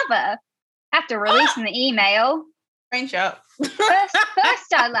secret lover. After releasing the email... Screenshot. First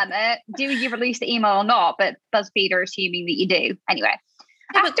dilemma, do you release the email or not? But BuzzFeed are assuming that you do. Anyway.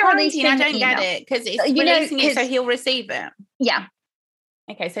 Yeah, after releasing I don't get it because it's releasing it so he'll receive it. Yeah.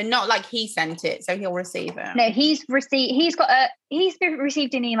 Okay, so not like he sent it, so he'll receive it. No, he's received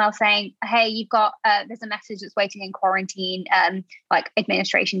an email saying, "Hey, you've got there's a message that's waiting in quarantine. Like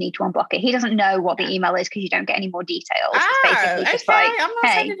administration need to unblock it." He doesn't know what the email is because you don't get any more details. Oh, it's basically just like, I'm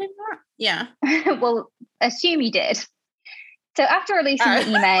not sending him that. Yeah. Well, assume you did. So after releasing the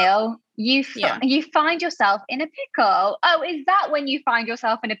email, you find yourself in a pickle. Oh, is that when you find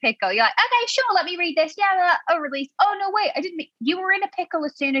yourself in a pickle? You're like, okay, sure, let me read this. Yeah, release. Oh, no, wait, I didn't. You were in a pickle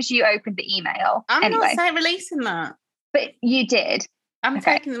as soon as you opened the email. I'm not saying releasing that. But you did. I'm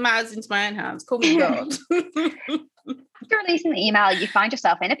taking the matters into my own hands. Call me God. After releasing the email, you find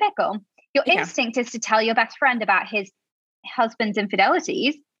yourself in a pickle. Your instinct is to tell your best friend about his husband's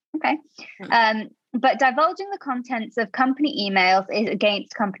infidelities. Okay. But divulging the contents of company emails is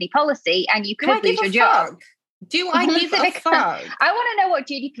against company policy and you could lose your job. Do I give a fuck? I want to know what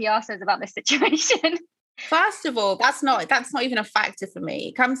GDPR says about this situation. First of all, that's not even a factor for me.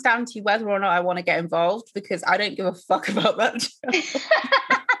 It comes down to whether or not I want to get involved because I don't give a fuck about that.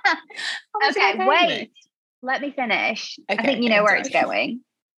 Okay, wait. Let me finish. Okay, I think you know where it's going.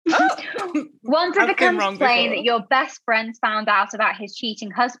 Once it becomes plain that your best friend found out about his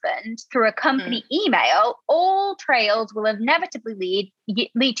cheating husband through a company email, all trails will inevitably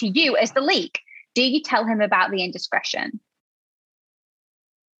lead to you as the leak. Do you tell him about the indiscretion?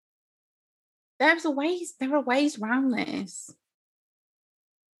 There are ways around this.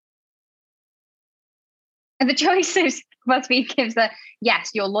 And the choices BuzzFeed gives that, yes,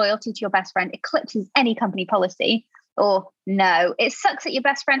 your loyalty to your best friend eclipses any company policy, or no, it sucks that your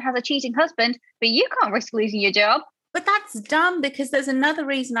best friend has a cheating husband, but you can't risk losing your job. But that's dumb, because there's another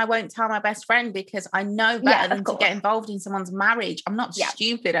reason I won't tell my best friend, because I know better than to get involved in someone's marriage. I'm not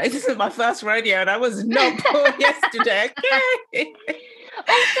stupid. This is my first rodeo and I was not born yesterday. Okay.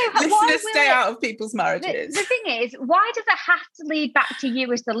 Also, listeners, stay out of people's marriages. The thing is, why does it have to lead back to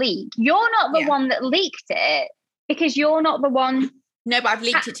you as the leak? You're not the one that leaked it, because you're not the one. No, but I've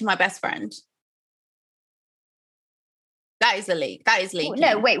leaked it to my best friend. That is a leak. That is leaking.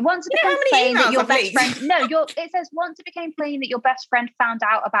 No, wait. Once it became plain that your best friend. No, it says once it became plain that your best friend found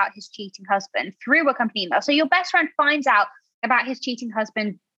out about his cheating husband through a company email. So your best friend finds out about his cheating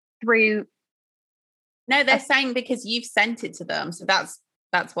husband through. No, they're saying because you've sent it to them, so that's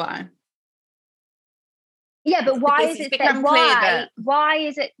why. Yeah, but why is it why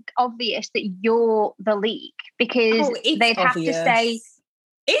is it obvious that you're the leak? Because they'd have to say.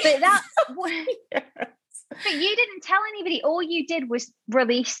 But that's. But you didn't tell anybody. All you did was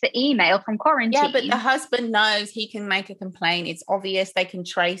release the email from quarantine. Yeah, but the husband knows he can make a complaint. It's obvious. They can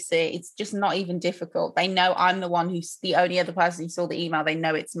trace it. It's just not even difficult. They know I'm the one who's the only other person who saw the email. They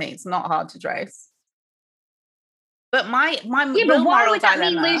know it's me. It's not hard to trace. But my but why would that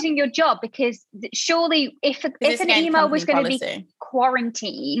mean losing your job? Because surely if an email was going to be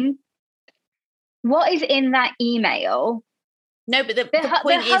quarantined, what is in that email? No, but the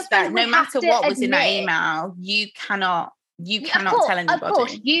point is that no matter what was in that email, you cannot tell anybody. Of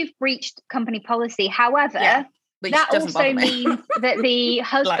course, you've breached company policy. However, that also means that the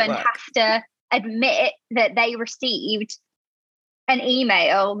husband has to admit that they received an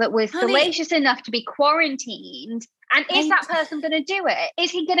email that was salacious enough to be quarantined. And is that person going to do it? Is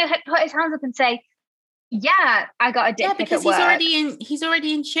he going to put his hands up and say, "Yeah, I got a dick pic at work"? He's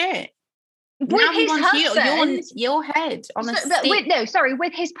already in shit. With his husband, your head on a stick.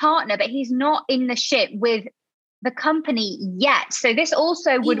 With his partner, but he's not in the shit with the company yet. So this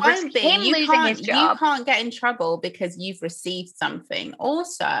also would risk him losing his job. You can't get in trouble because you've received something.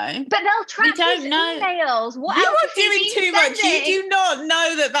 Also, but they'll track his emails. What you else are doing too much. You do not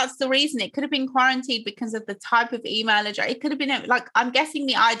know that that's the reason. It could have been quarantined because of the type of email address. It could have been I'm guessing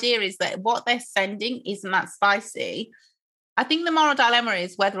the idea is that what they're sending isn't that spicy. I think the moral dilemma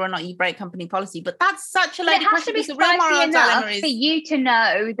is whether or not you break company policy, but that's such a lady question. It has to be spicy enough for you to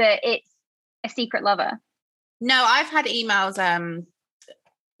know that it's a secret lover. No, I've had emails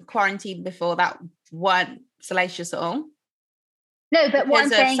quarantined before that weren't salacious at all. No, but what I'm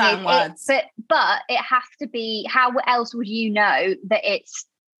saying is, but it has to be. How else would you know that it's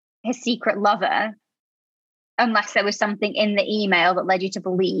his secret lover, unless there was something in the email that led you to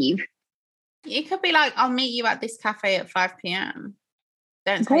believe? It could be like, I'll meet you at this cafe at 5 p.m.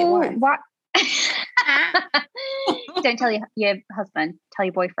 Don't tell your wife. What? Don't tell your husband. Tell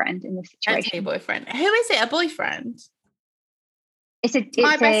your boyfriend in this situation. Don't tell your boyfriend. Who is it? A boyfriend? It's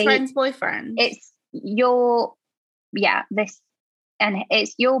my best friend's boyfriend. It's it's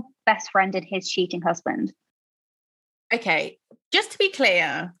your best friend and his cheating husband. Okay, just to be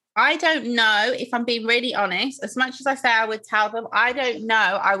clear, I don't know, if I'm being really honest, as much as I say I would tell them, I don't know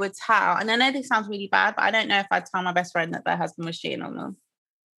I would tell. And I know this sounds really bad, but I don't know if I'd tell my best friend that their husband was cheating on them.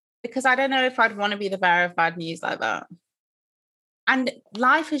 Because I don't know if I'd want to be the bearer of bad news like that. And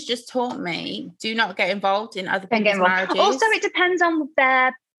life has just taught me, do not get involved in other people's marriages. Also, it depends on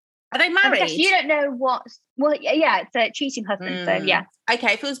their... Are they married? You don't know what's... Well, yeah, it's a cheating husband, so yeah.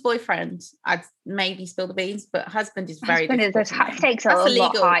 Okay, if it was boyfriend, I'd maybe spill the beans, but husband is very difficult. Stakes are a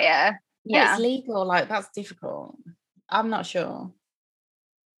lot higher. Yeah, it's legal. That's difficult. I'm not sure.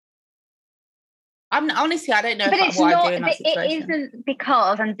 Honestly, I don't know what I'd do in that situation. It isn't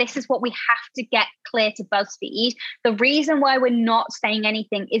because, and this is what we have to get clear to BuzzFeed, the reason why we're not saying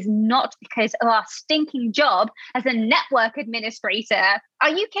anything is not because of our stinking job as a network administrator. Are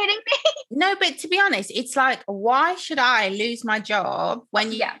you kidding me? No, but to be honest, it's like, why should I lose my job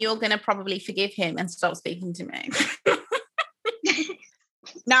when you're going to probably forgive him and stop speaking to me?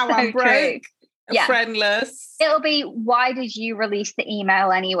 Now so I'm broke, friendless. It'll be, why did you release the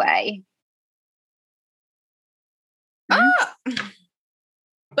email anyway?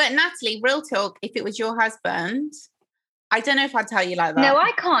 But Natalie, real talk, if it was your husband, I don't know if I'd tell you like that. No,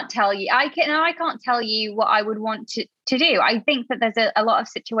 I can't tell you. I can't tell you what I would want to do. I think that there's a lot of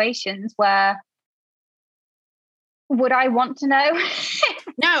situations where would I want to know?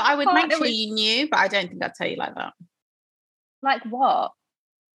 No, I would make sure you knew, but I don't think I'd tell you like that. Like what?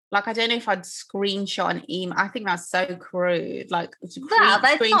 Like, I don't know if I'd screenshot an email. I think that's so crude. Like,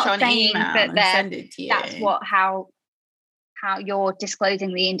 screenshot an email and send it to you. That's how you're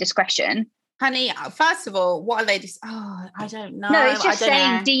disclosing the indiscretion. Honey, first of all, what are they just... Oh, I don't know. No, it's just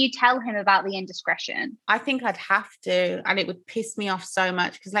saying, do you tell him about the indiscretion? I think I'd have to, and it would piss me off so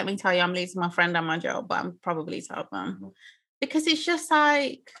much, because let me tell you, I'm losing my friend and my job, but I'm probably tell them. Because it's just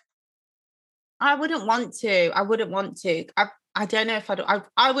like, I wouldn't want to. I don't know if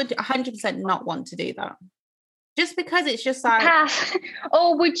I would 100% not want to do that. Just because it's just like...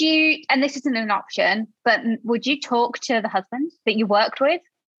 Or would you, and this isn't an option, but would you talk to the husband that you worked with?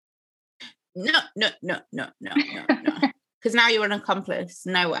 No. Because now you're an accomplice.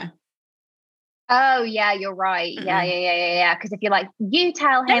 No way. Oh, yeah, you're right. Mm-hmm. Yeah. Because if you're like, you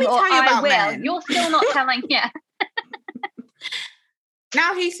tell him or I will, men. You're still not telling, yeah.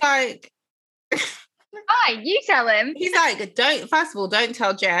 Now he's like... Fine, you tell him. He's like, first of all, don't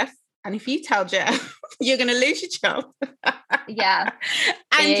tell Jeff. And if you tell Jeff, you're going to lose your job. Yeah.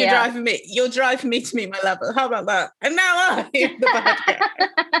 And you're driving me to meet my lover. How about that? And now I'm the bad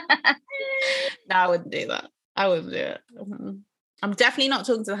guy. No, I wouldn't do that. I wouldn't do it. I'm definitely not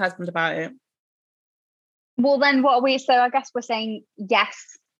talking to the husband about it. Well, then what are we? So I guess we're saying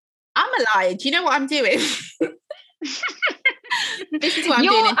yes. I'm a liar. Do you know what I'm doing? This is what I'm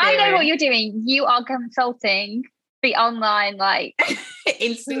doing. I know what you're doing. You are consulting the online, like,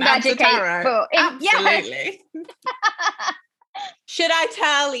 instant magic tarot. Absolutely. Should I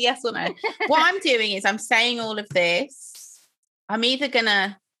tell? Yes or no? What I'm doing is I'm saying all of this. I'm either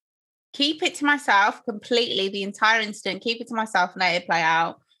gonna keep it to myself completely, the entire incident, keep it to myself and let it play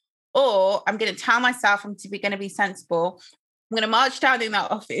out, or I'm going to tell myself I'm going to be sensible. I'm going to march down in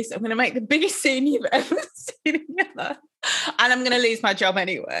that office. I'm going to make the biggest scene you've ever seen in your life. And I'm going to lose my job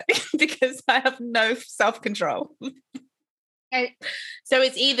anyway because I have no self-control. So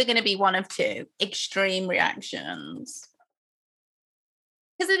it's either going to be one of two extreme reactions.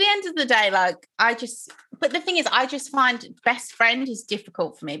 Because at the end of the day, like, but the thing is, I just find best friend is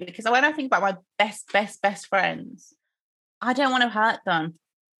difficult for me, because when I think about my best friends, I don't want to hurt them.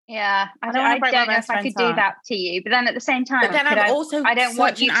 Yeah, I don't know if I could do that to you, but then at the same time, but then I don't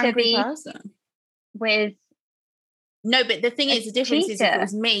want you to be person. With. No, but the thing is, the difference is, if it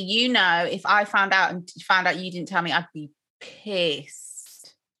was me, if I found out you didn't tell me, I'd be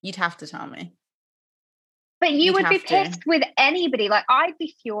pissed. You'd have to tell me. But you would be pissed with anybody. Like, I'd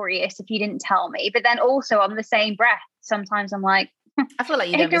be furious if you didn't tell me. But then also on the same breath, sometimes I'm like, I feel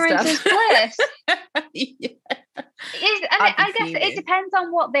like you ignorance is bliss. Yeah. I guess it depends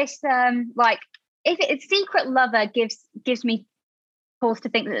on what this like. If it's secret lover gives me cause to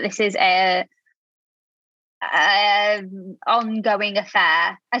think that this is a ongoing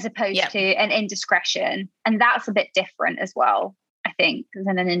affair as opposed to an indiscretion, and that's a bit different as well, I think,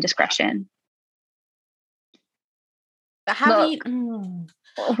 than an indiscretion. But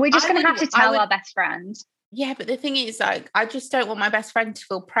we're just going to have to tell our best friend. Yeah, but the thing is, like, I just don't want my best friend to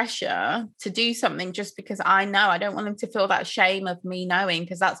feel pressure to do something just because I know. I don't want them to feel that shame of me knowing,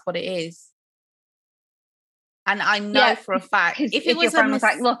 because that's what it is. And I know for a fact, if your friend was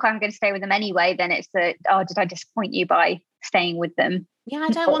like, look, I'm going to stay with them anyway, then it's did I disappoint you by staying with them? Yeah, I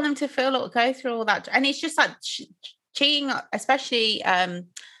don't want them to feel or go through all that. And it's just like cheating, especially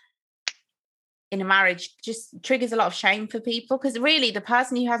in a marriage, just triggers a lot of shame for people, because really the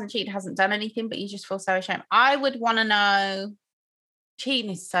person who hasn't cheated hasn't done anything, but you just feel so ashamed. I would want to know.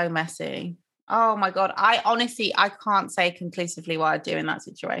 Cheating is so messy. Oh my God. I can't say conclusively what I'd do in that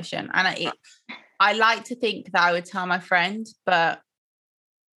situation. And I like to think that I would tell my friend, and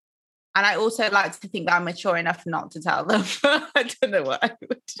I also like to think that I'm mature enough not to tell them. I don't know what I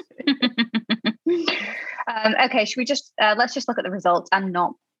would do. Okay, should we just let's just look at the results and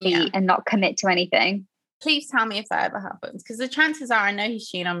not commit to anything. Please tell me if that ever happens, because the chances are I know he's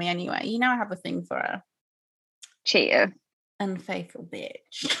cheating on me anyway. You know, I have a thing for her. Cheater. Unfaithful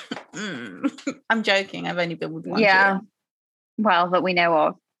bitch. I'm joking. I've only been with one. Yeah. Cheater. Well, that we know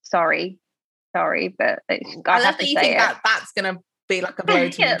of. Sorry, but I love that you think that's gonna be like a blow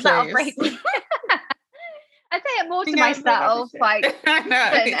to me. That'll break me. I say it more to myself, like, than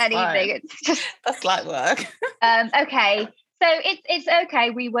anything. Fine. It's just that's light work. Okay. So it's okay.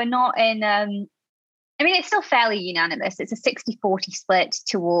 We were not in, I mean, it's still fairly unanimous. It's a 60-40 split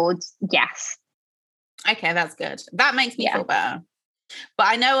towards yes. Okay, that's good. That makes me feel better. But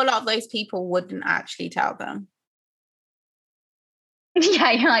I know a lot of those people wouldn't actually tell them.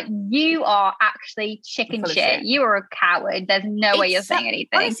 Yeah, you're like, you are actually chicken shit. You are a coward. There's no way you're saying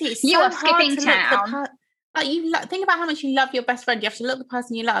anything. Honestly, you are skipping town. Think about how much you love your best friend. You have to look the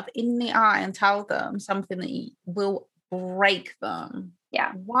person you love in the eye and tell them something that will break them.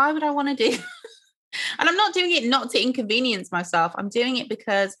 Yeah. Why would I want to do that? And I'm not doing it not to inconvenience myself. I'm doing it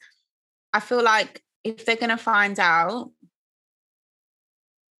because I feel like if they're going to find out,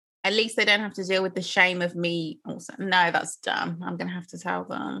 at least they don't have to deal with the shame of me also. No, that's dumb. I'm going to have to tell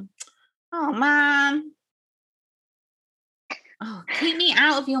them. Oh, man. Oh, keep me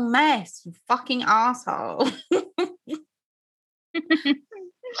out of your mess, you fucking asshole.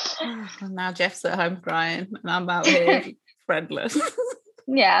 Now Jeff's at home crying and I'm out here friendless.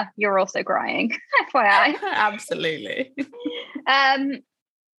 Yeah, you're also crying. FYI. Absolutely.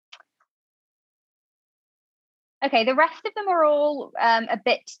 Okay, the rest of them are all a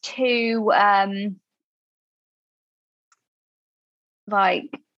bit too like,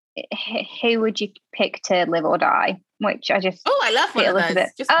 who would you pick to live or die? Which I just I love one of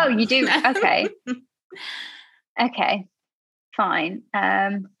those. You do? Okay. Okay, fine.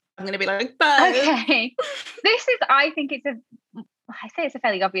 I'm going to be like, both. Okay. This is, I think it's I say it's a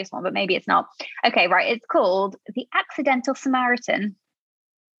fairly obvious one, but maybe it's not. Okay, right. It's called The Accidental Samaritan.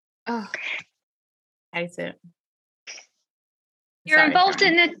 Oh, I hate it. You're involved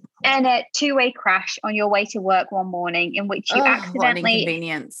in a two-way crash on your way to work one morning in which you accidentally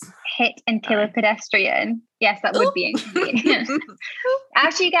hit and kill a pedestrian. Yes, that would be inconvenient.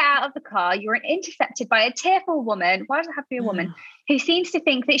 After you get out of the car, you're intercepted by a tearful woman. Why does it have to be a woman? Who seems to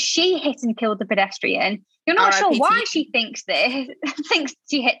think that she hit and killed the pedestrian. You're not sure why she thinks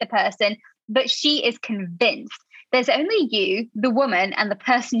she hit the person, but she is convinced. There's only you, the woman, and the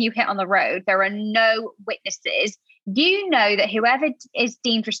person you hit on the road. There are no witnesses. You know that whoever is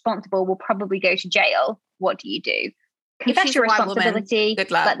deemed responsible will probably go to jail. What do you do? Confess your responsibility.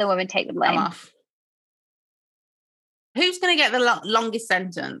 Let the woman take the blame. I'm off. Who's going to get the longest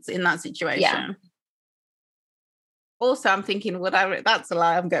sentence in that situation? Yeah. Also, I'm thinking, that's a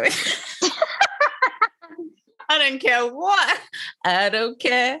lie. I'm going. I don't care what. I don't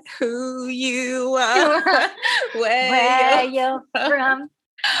care who you are, where you're from.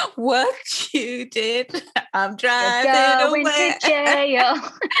 What you did, I'm driving away to jail.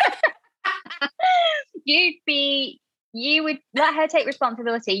 You would let her take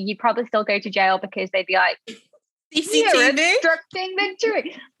responsibility. You'd probably still go to jail because they'd be like, CCTV? You're obstructing the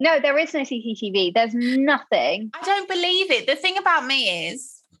jury. No, there is no CCTV. There's nothing. I don't believe it. The thing about me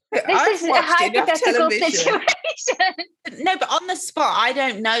is, this is a hypothetical situation. No, but on the spot, I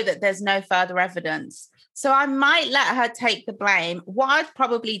don't know that there's no further evidence. So I might let her take the blame. What I'd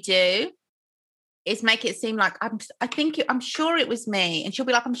probably do is make it seem like I'm sure it was me. And she'll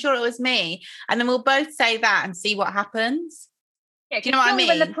be like, I'm sure it was me. And then we'll both say that and see what happens. Yeah, do you know what I mean?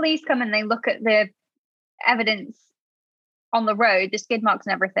 When the police come and they look at the evidence on the road, the skid marks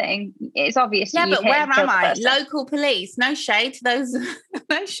and everything, it's obvious. Yeah, but where am I? Local police. No shade to those.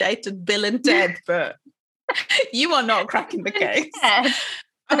 No shade to Bill and Ted, but you are not cracking the case.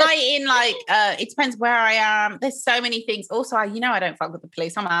 Am I in it depends where I am. There's so many things. Also, I don't fuck with the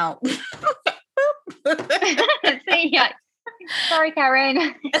police. I'm out. Sorry,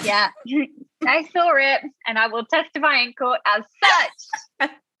 Karen. Yeah, I saw it and I will testify in court as such.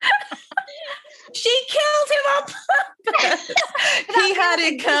 She killed him on purpose. He had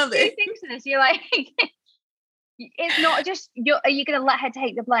it coming. Two things to this. You're like, it's not just, are you going to let her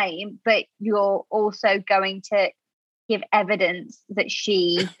take the blame, but you're also going to give evidence that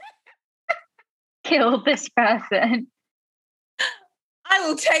she killed this person. I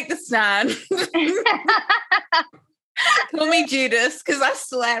will take the stand. Call me Judas, because I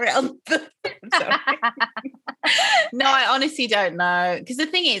swear it on the... No, I honestly don't know. Because the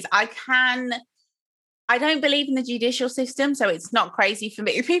thing is, I don't believe in the judicial system, so it's not crazy for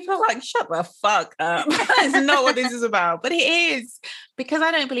me. People are like, shut the fuck up. That's not what this is about. But it is. Because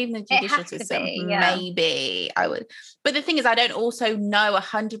I don't believe in the judicial system. Maybe I would. But the thing is, I don't also know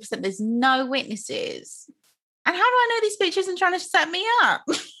 100%. There's no witnesses. And how do I know this bitch isn't trying to set me up?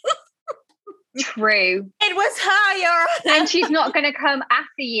 True. It was her, Your Honor. And she's not going to come after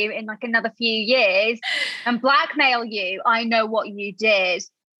you in another few years and blackmail you. I know what you did.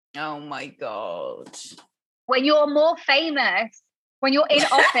 Oh my God. When you're more famous, when you're in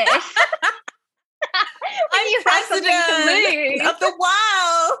office, when you have something to lose of the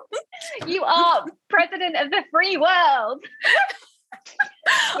world. You are president of the free world.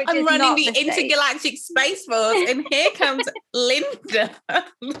 I'm running the Intergalactic Space Force, and here comes Linda.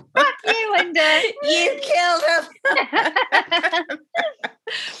 Fuck you, Linda. You killed her.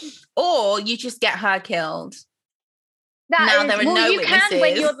 Or you just get her killed. There are no witnesses. Can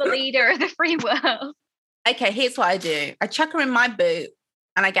when you're the leader of the free world. Okay, here's what I do. I chuck her in my boot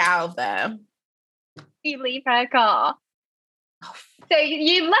and I get out of there. You leave her car. So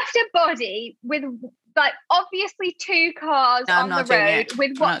you left a body with like obviously 2 cars on the road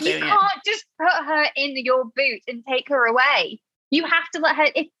with what you can't just put her in your boot and take her away. You have to let her,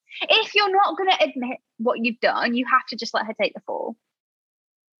 if you're not going to admit what you've done, you have to just let her take the fall.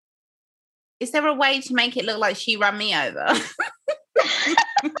 Is there a way to make it look like she ran me over?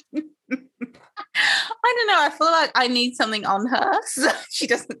 I don't know. I feel like I need something on her so she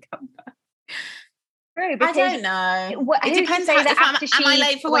doesn't come back. True, I don't know. It depends. Am I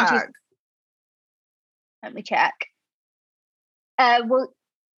late for work? Let me check. Well,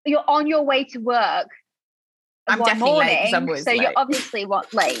 you're on your way to work. I'm definitely late because I'm always late. So you're obviously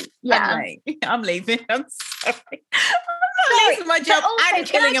late. Yeah, I'm late. I'm leaving. I'm sorry. I'm not losing my job and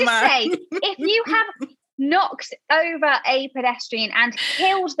killing a man. Say, if you have knocked over a pedestrian and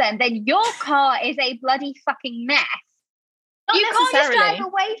killed them, then your car is a bloody fucking mess. You can't just drive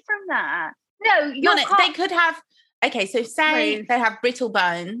away from that. No, they could have. Okay, so say they have brittle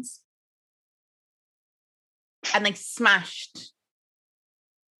bones and they smashed.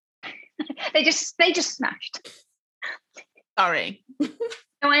 they just smashed. Sorry. No,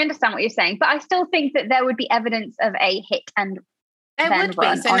 I understand what you're saying, but I still think that there would be evidence of a hit and there would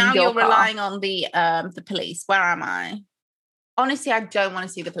be. So now you're relying on the police. Where am I? Honestly, I don't want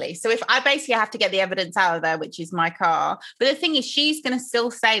to see the police. So if I basically have to get the evidence out of there, which is my car. But the thing is, she's going to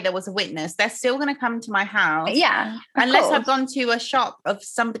still say there was a witness. They're still going to come to my house. Yeah. Unless I've gone to a shop of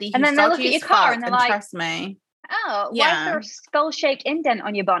somebody who's dodgy as fuck, and then they'll look at your car and they're like, trust me. Oh, why is there a skull-shaped indent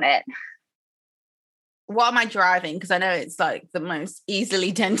on your bonnet? What am I driving? Because I know it's like the most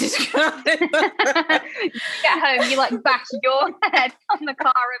easily dented car. You get home, you like bash your head on the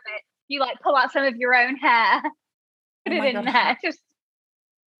car a bit. You like pull out some of your own hair. Put it in there.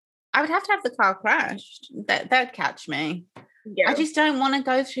 I would have to have the car crashed. They'd catch me. Yeah. I just don't want to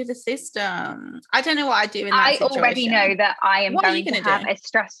go through the system. I don't know what I do in that situation. I already know that I am going to have a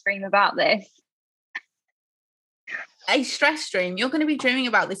stress stream about this. A stress stream? You're going to be dreaming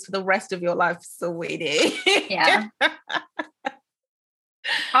about this for the rest of your life, sweetie. Yeah.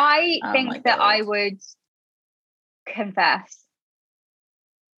 I think that I would confess.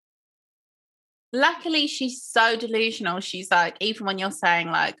 Luckily, she's so delusional. She's like, even when you're saying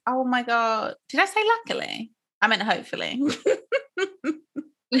like, oh my God, did I say luckily? I meant hopefully.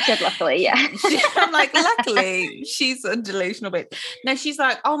 You said luckily, yeah. I'm like, luckily, she's a delusional bitch. No, she's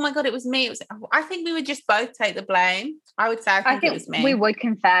like, oh my God, it was me. I think we would just both take the blame. I would say, I think it was me. We would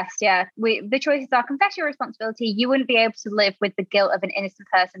confess, yeah. The choices are confess your responsibility. You wouldn't be able to live with the guilt of an innocent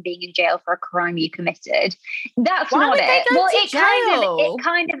person being in jail for a crime you committed. That's not it. Well, it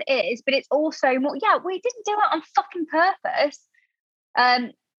kind of is, but it's also more, yeah, we didn't do it on fucking purpose.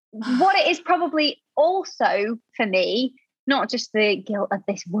 What it is probably also for me, not just the guilt of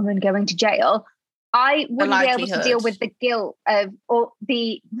this woman going to jail. I wouldn't be able to deal with the guilt of, or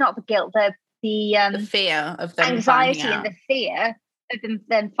the fear of them, anxiety and the fear of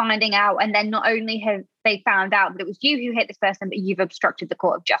them finding out, and then not only have they found out that it was you who hit this person, but you've obstructed the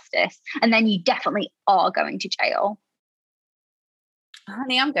court of justice, and then you definitely are going to jail.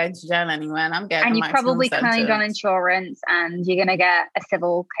 Honey, I'm going to jail anyway, and I'm getting. And you probably claimed on insurance, and you're going to get a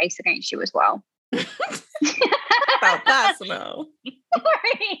civil case against you as well. Felt personal.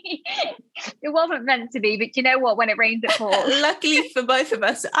 Sorry. It wasn't meant to be, but you know what? When it rains, it pours. Luckily for both of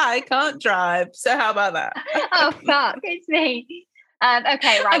us, I can't drive. So how about that? Oh fuck, it's me.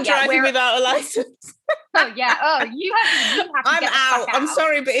 Okay, right. I'm driving without a license. Oh yeah. Oh, you have to I'm out. I'm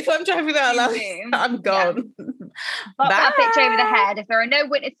sorry, but if I'm driving without a license, I'm gone. Pop that bitch over the head. If there are no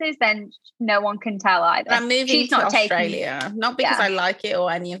witnesses, then no one can tell either. I'm moving to Australia, not because I like it or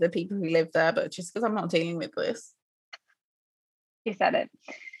any of the people who live there, but just because I'm not dealing with this. You said it.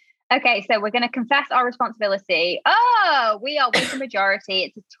 Okay, so we're going to confess our responsibility. Oh, we are with the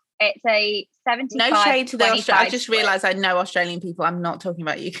majority. It's a 75. No shade to the Australians. I just realised I know Australian people. I'm not talking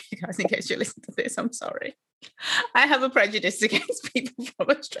about you guys in case you listen to this. I'm sorry. I have a prejudice against people from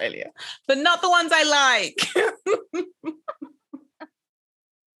Australia, but not the ones I like.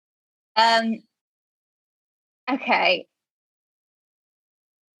 Okay.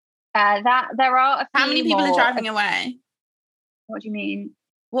 That there are a few. How many people are driving away? What do you mean?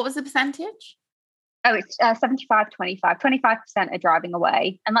 What was the percentage? Oh, it's 75-25. 25% are driving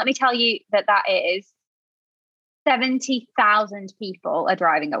away. And let me tell you that is 70,000 people are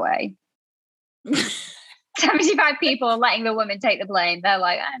driving away. 75 people are letting the woman take the blame. They're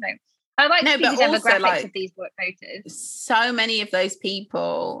like, I don't know. I like to see the demographics of these voters. So many of those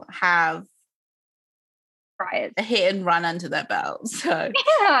people have a hit and run under their belt. So yeah,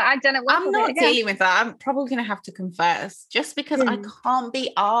 I don't know. I'm not dealing with that. I'm probably going to have to confess just because I can't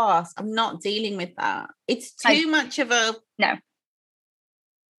be arsed. I'm not dealing with that. It's too much of a... No.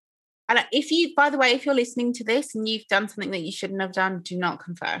 And by the way, if you're listening to this and you've done something that you shouldn't have done, do not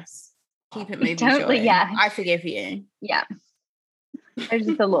confess. Keep it moving, Totally, Joy. yeah. I forgive you. Yeah. Praise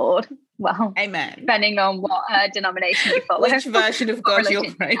the Lord. Well, amen. Depending on what denomination you follow. Which version of God you're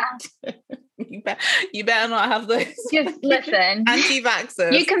praying to. You better not have those. Just listen.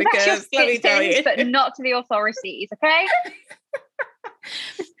 Anti-vaxxers. You can confess your sins, but not to the authorities, okay?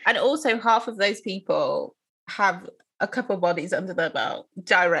 And also, half of those people have a couple of bodies under their belt,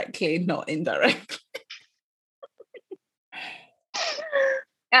 directly, not indirectly.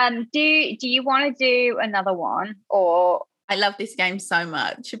 Do you want to do another one, or? I love this game so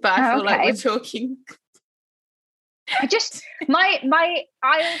much, but I feel like we're talking. I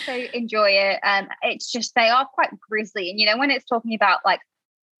also enjoy it. It's just they are quite grisly, and when it's talking about like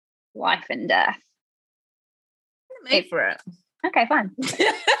life and death. Made for it. Okay, fine.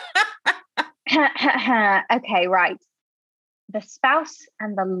 Okay, right. The spouse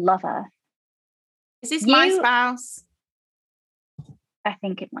and the lover. Is this my spouse? I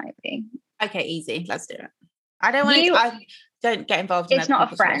think it might be. Okay, easy. Let's do it. I don't want to. I don't get involved in. It's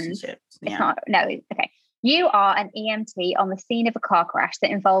not a friend. It's not. No. Okay. You are an EMT on the scene of a car crash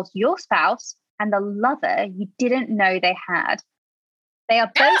that involves your spouse and the lover you didn't know they had. They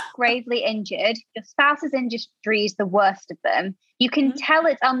are both gravely injured. Your spouse's injury is the worst of them. You can tell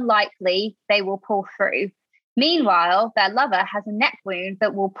it's unlikely they will pull through. Meanwhile, their lover has a neck wound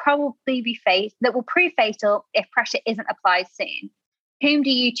that will prove fatal if pressure isn't applied soon. Whom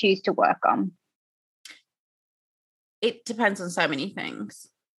do you choose to work on? It depends on so many things.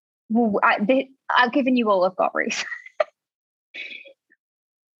 Well, I've given you all I've got, Ruth.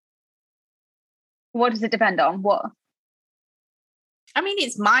 What does it depend on? What? I mean,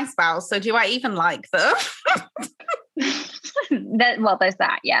 it's my spouse, so do I even like them? Well, there's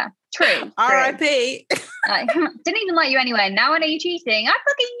that, yeah. True. R.I.P. Didn't even like you anyway. Now I know you're cheating. I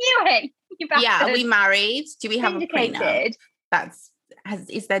fucking knew it. You bastard. Yeah, are we married? Do we have Vindicated. A prenup?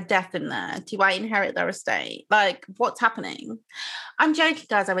 Is there death in there? Do I inherit their estate? Like, what's happening? I'm joking,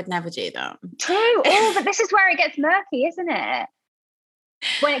 guys. I would never do that. True. Oh, but this is where it gets murky, isn't it?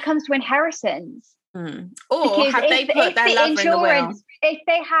 When it comes to inheritance. Or because have they put their lover in the will? If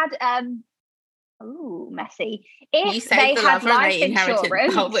they had, messy. If they had life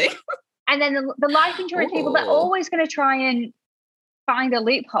insurance, and then the life insurance people, they're always going to try and find a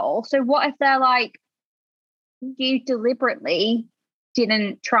loophole. So what if they're like, you deliberately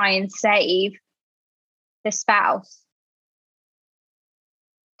didn't try and save the spouse?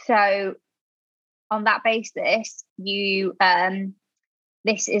 So on that basis, you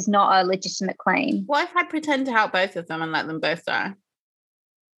this is not a legitimate claim. What if I pretend to help both of them and let them both die?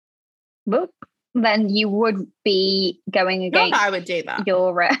 Well, then you would be going against. Not that I would do that.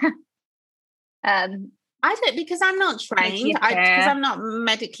 Your I don't, because I'm not trained. Because I'm not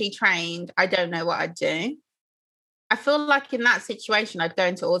medically trained. I don't know what I'd do. I feel like in that situation, I'd go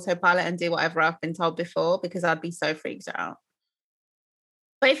into autopilot and do whatever I've been told before, because I'd be so freaked out.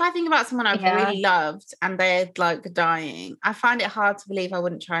 But if I think about someone I've really loved and they're like dying, I find it hard to believe I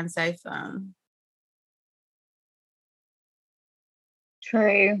wouldn't try and save them.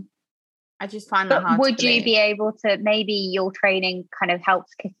 True. I just find that hard to believe. Would you be able to, maybe your training kind of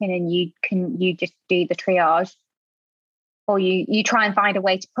helps kick in and you just do the triage? Or you try and find a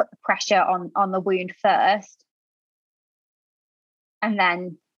way to put the pressure on the wound first? And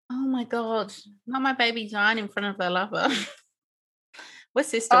then, oh my God, not my baby dying in front of their lover. We're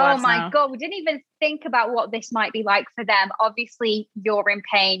sister wives. Oh my now. God, we didn't even think about what this might be like for them. Obviously, you're in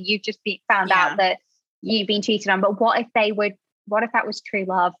pain. You've just found out that you've been cheated on. But what if that was true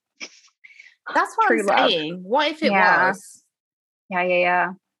love? That's what I'm saying. What if it was?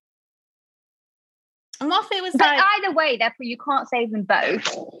 Yeah. And what if it was but either way, therefore you can't save them both.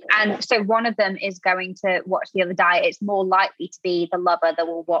 And so one of them is going to watch the other die. It's more likely to be the lover that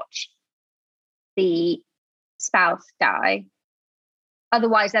will watch the spouse die.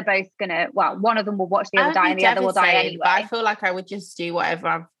 Otherwise, they're both one of them will watch the other die and the other will die anyway. But I feel like I would just do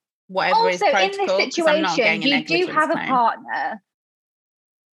whatever also, is protocol. In this situation, you do have a partner.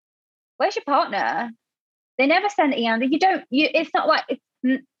 Where's your partner? They never send Ian. It's not like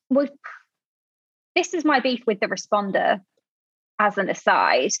this is my beef with the responder. As an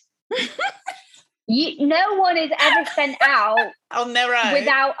aside, no one is ever sent out on their own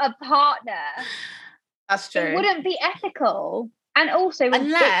without a partner. That's true. It wouldn't be ethical, and also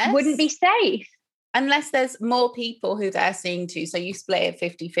it wouldn't be safe. unless there's more people who they're seeing to, so you split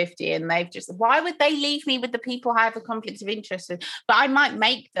it 50-50 and they've just, why would they leave me with the people I have a conflict of interest with? But I might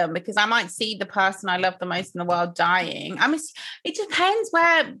make them, because I might see the person I love the most in the world dying. I mean, it depends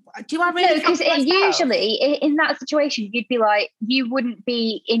where, do I really? No, because usually in that situation, you'd be like, you wouldn't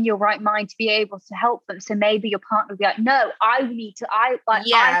be in your right mind to be able to help them. So maybe your partner would be like, no,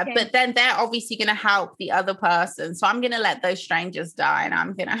 but then they're obviously going to help the other person. So I'm going to let those strangers die and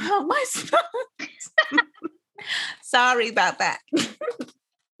I'm going to help myself. Sorry about that.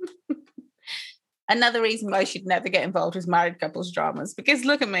 Another reason why I should never get involved with married couples dramas, because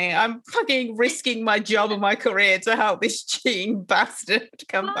look at me, I'm fucking risking my job and my career to help this cheating bastard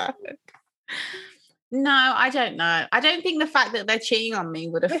come back. No, I don't know. I don't think the fact that they're cheating on me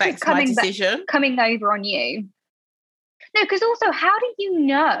would affect my decision. Coming over on you. No, because also, how do you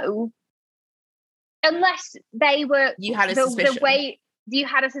know? Unless they were, you had a suspicion. The way you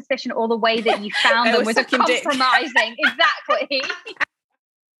had a suspicion, or the way that you found them was compromising. Exactly.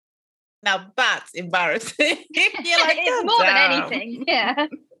 Now that's embarrassing. You're like, it's more than anything. Yeah.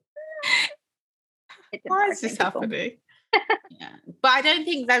 Why is this happening? Yeah. But I don't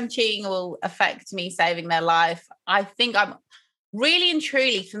think them cheating will affect me saving their life. I think I'm really and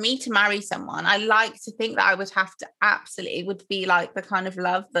truly, for me to marry someone, I like to think that I would have to it would be like the kind of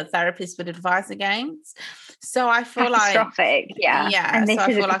love that therapists would advise against. So I feel catastrophic, yeah. And this so I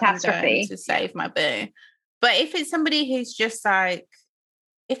is feel a like catastrophe. I'm going to save my boo. But if it's somebody who's just like,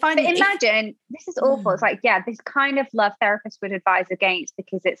 this is awful. It's like, this kind of love therapists would advise against,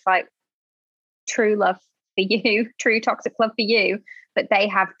 because it's like true love for you, true toxic love for you, but they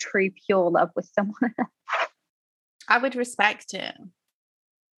have true pure love with someone else. I would respect it.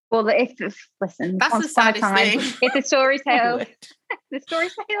 Well, listen, that's the saddest thing. If the story tells,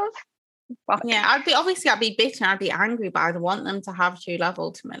 yeah, I'd be bitter, I'd be angry, but I'd want them to have true love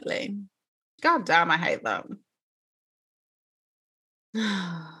ultimately. God damn, I hate them.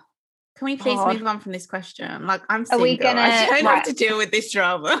 Can we please move on from this question? Like, I'm single. I don't have to deal with this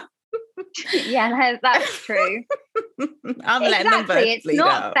drama. Yeah, that's true. I'm letting them both it's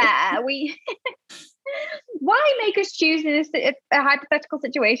not fair. Why make us choose in a hypothetical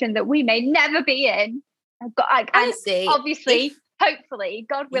situation that we may never be in? Obviously, hopefully,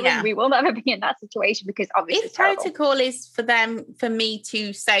 God willing, we will never be in that situation, because obviously if protocol is for me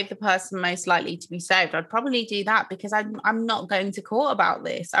to save the person most likely to be saved, I'd probably do that, because I'm not going to court about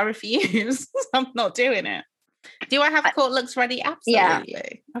this. I refuse. I'm not doing it. Do I have court looks ready? Absolutely. Yeah.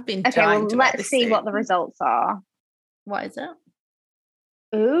 I've been dying to let's see what the results are. What is it?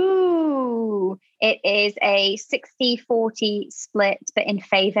 Ooh, it is a 60-40 split, but in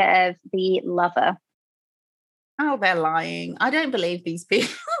favor of the lover. Oh, they're lying. I don't believe these people.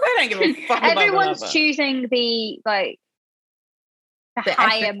 They don't give a fuck. Everyone's choosing the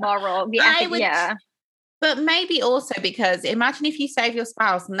higher moral. But maybe also because imagine if you save your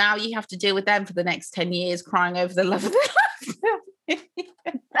spouse, now you have to deal with them for the next 10 years crying over the love of their life.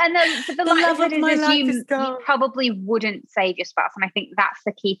 And the likelihood is you probably wouldn't save your spouse. And I think that's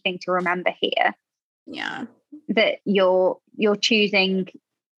the key thing to remember here. Yeah. That you're choosing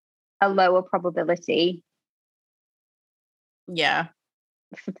a lower probability. Yeah.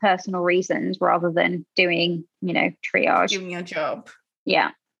 For personal reasons rather than doing, triage. Doing your job.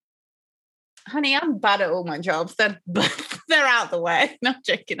 Yeah. Honey, I'm bad at all my jobs. They're out the way. Not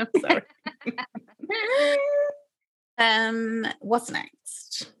joking. I'm sorry. What's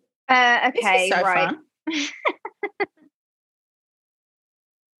next? Okay, so right. Fun.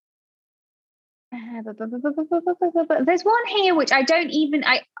 There's one here which I don't even.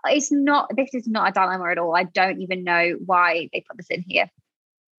 This is not a dilemma at all. I don't even know why they put this in here.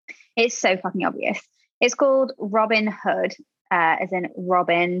 It's so fucking obvious. It's called Robin Hood, as in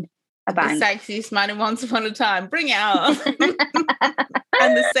Robin. The sexiest man in Once Upon a Time. Bring it out.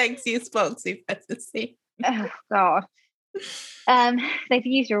 And the sexiest fox you've ever seen. Oh God. They've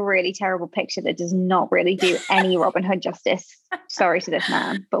used a really terrible picture that does not really do any Robin Hood justice. Sorry to this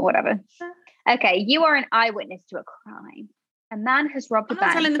man, but whatever. Okay, you are an eyewitness to a crime. A man has robbed a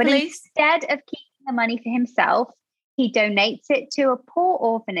bank, but instead of keeping the money for himself, he donates it to a poor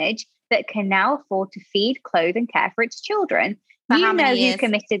orphanage that can now afford to feed, clothe, and care for its children. You know who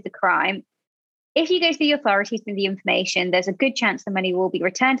committed the crime. If you go to the authorities with the information, there's a good chance the money will be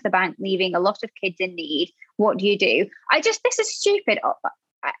returned to the bank, leaving a lot of kids in need. What do you do? This is stupid.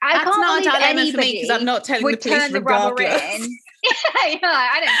 I That's can't not a believe dilemma for me, because I'm not telling the police regardless.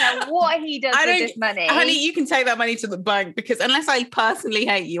 I don't care what he does with this money. Honey, you can take that money to the bank, because unless I personally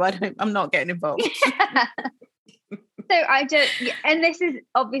hate you, I'm not getting involved. So and this is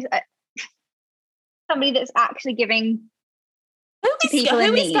obviously somebody that's actually giving people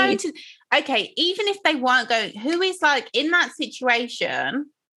in need. Going to, okay, even if they weren't going, who is like in that situation?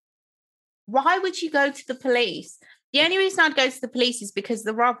 Why would you go to the police? The only reason I'd go to the police is because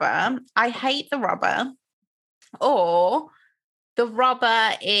the robber, I hate the robber, or the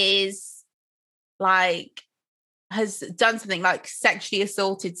robber is like, has done something like sexually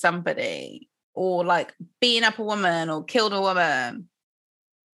assaulted somebody or like beaten up a woman or killed a woman.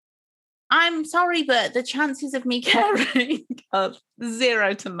 I'm sorry, but the chances of me caring are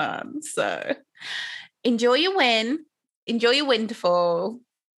 0 to none. So enjoy your win, enjoy your windfall,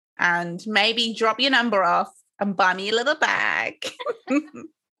 and maybe drop your number off and buy me a little bag.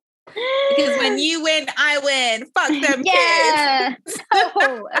 Because when you win, I win. Fuck them kids.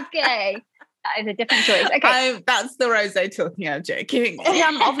 Oh, okay. That is a different choice. Okay. That's the Rose talking. I'm joking.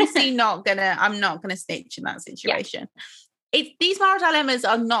 I'm obviously not gonna snitch in that situation. Yeah. These moral dilemmas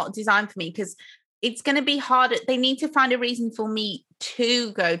are not designed for me because it's going to be hard. They need to find a reason for me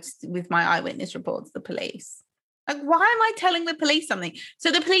to go with my eyewitness report to the police. Like, why am I telling the police something?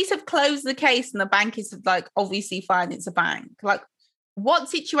 So the police have closed the case and the bank is like, obviously fine, it's a bank. Like, what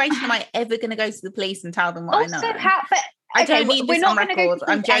situation am I ever going to go to the police and tell them what also, I know? I don't need this on record.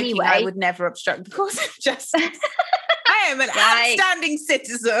 I'm joking. Anyway. I would never obstruct the course of justice. I am an outstanding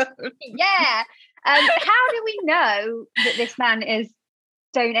citizen. Yeah. How do we know that this man is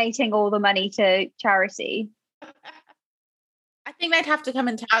donating all the money to charity? I think they'd have to come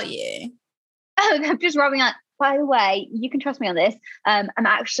and tell you. Oh, I'm just rubbing on. By the way, you can trust me on this. I'm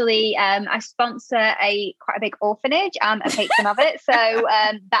actually, I sponsor quite a big orphanage, a patron of it. So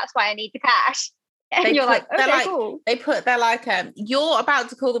that's why I need the cash. And you're like, okay, cool. They're like, you're about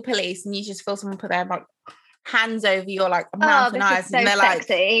to call the police and you just feel someone put their like hands over your like mouth and eyes. So and they're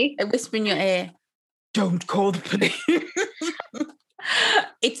sexy. Like, they whisper in your ear, don't call the police.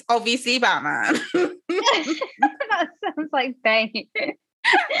 It's obviously Batman. That sounds like Bane.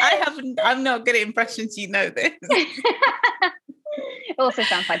 I'm not good at impressions, you know this. It also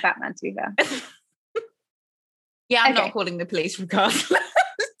sounds like Batman to be fair. Yeah, I'm not calling the police regardless.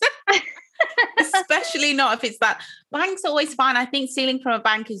 Especially not if it's that. Bank's always fine. I think stealing from a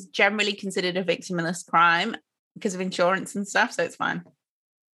bank is generally considered a victimless crime because of insurance and stuff, so it's fine.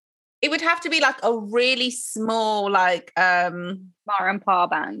 It would have to be like a really small, like Mar and Pa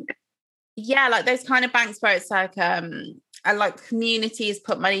bank. Yeah, like those kind of banks where it's like communities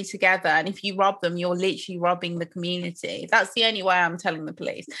put money together, and if you rob them, you're literally robbing the community. That's the only way I'm telling the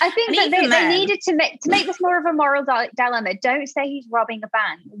police. I think that they needed to make this more of a moral dilemma. Don't say he's robbing a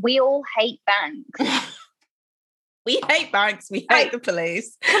bank. We all hate banks. We hate banks. We hate the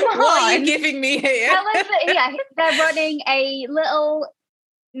police. Come on. What are you giving me here? Tell us that they're running a little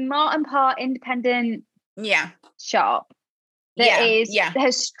Mar and Pa independent shop that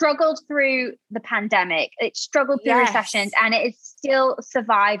has struggled through the pandemic. It's struggled through recessions and it is still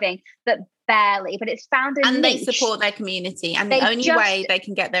surviving, but barely. But it's found a niche. They support their community. And the only way they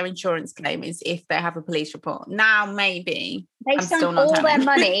can get their insurance claim is if they have a police report. Now, maybe. They sunk all their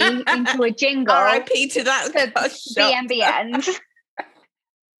money into a jingle. R.I.P. to that BNBN.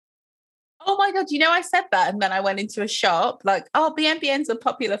 Oh my God, I said that and then I went into a shop like, BNBNs are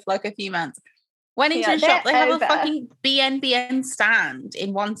popular for like a few months. Went into a shop, they have a fucking BNBN stand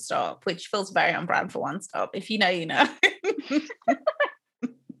in One Stop, which feels very on brand for One Stop. If you know, you know.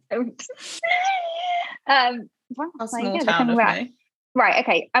 Small town of me. Right,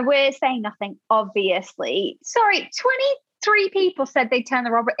 okay. We're saying nothing, obviously. Sorry, 23 people said they'd turn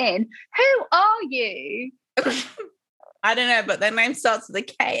the robber in. Who are you? I don't know, but their name starts with a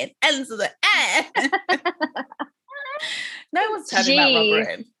K and ends with an A. No one's turning that robber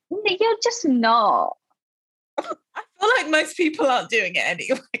in. You're just not. I feel like most people aren't doing it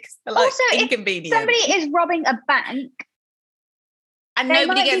anyway. They're like also, inconvenient. If somebody is robbing a bank and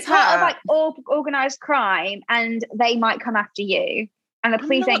nobody gets hurt, part of like organised crime, and they might come after you, and the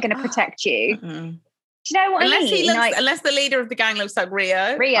police ain't going to protect you. Mm-mm. Do you know what I mean? Unless the leader of the gang looks like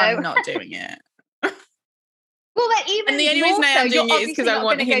Rio, I'm not doing it. Well, even and the only reason I am doing it is because I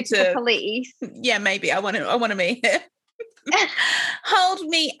want him to the police. Yeah, maybe I want to meet him. Hold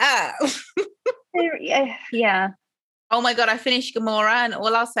me up. Yeah. Oh my God, I finished Gomorrah, and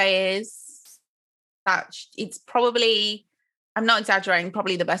all I'll say is that it's probably, I'm not exaggerating,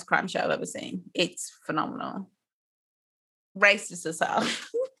 probably the best crime show I've ever seen. It's phenomenal. Racist as hell.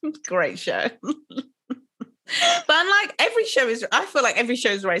 Great show. But unlike every show I feel like every show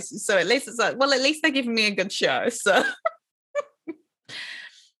is racist. So at least it's like, well, at least they're giving me a good show. So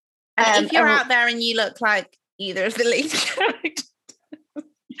and if you're out there and you look like either of the lead characters,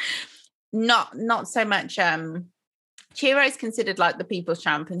 not so much. Chiro is considered like the people's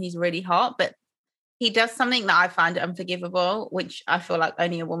champ, and he's really hot, but he does something that I find unforgivable, which I feel like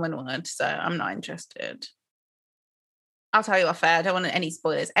only a woman would. So I'm not interested. I'll tell you off air. I don't want any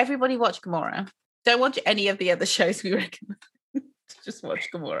spoilers. Everybody watch Gomorrah. Don't watch any of the other shows we recommend. Just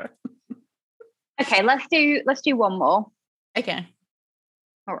watch Gomorrah. Okay, let's do one more. Okay.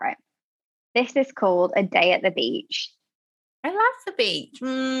 All right. This is called A Day at the Beach. I love the beach.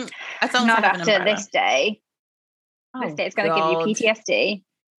 Not after this day. This day is going to give you PTSD.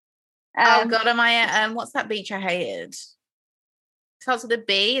 Oh God, am I? What's that beach I hated? Starts with a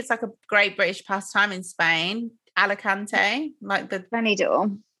B. It's like a great British pastime in Spain. Alicante, like the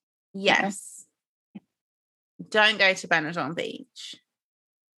Benidorm. Yes. Yeah. Don't go to Benidorm Beach.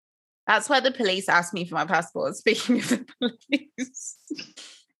 That's where the police asked me for my passport. Speaking of the police.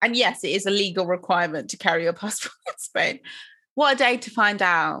 And yes, it is a legal requirement to carry your passport in Spain. What a day to find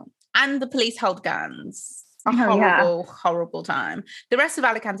out. And the police held guns. Horrible time. The rest of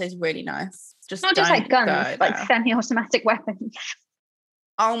Alicante is really nice. Not just like guns, like semi-automatic weapons.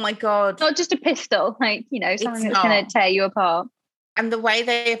 Oh my God. Not just a pistol, like, something that's going to tear you apart. And the way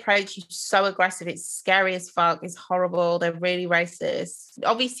they approach you, so aggressive. It's scary as fuck. It's horrible. They're really racist.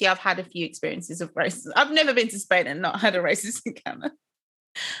 Obviously, I've had a few experiences of racism. I've never been to Spain and not had a racist encounter.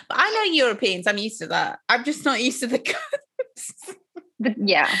 But I know Europeans. I'm used to that. I'm just not used to the guns.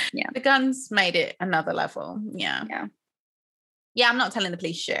 The guns made it another level. Yeah, I'm not telling the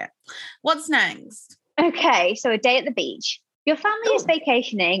police shit. What's next? Okay, so A Day at the Beach. Your family is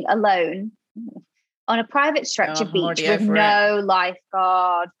vacationing alone on a private stretch of beach with no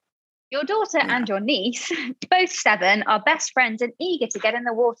lifeguard. Your daughter and your niece, both 7, are best friends and eager to get in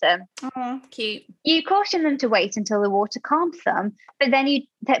the water. Oh, cute. You caution them to wait until the water calms them, but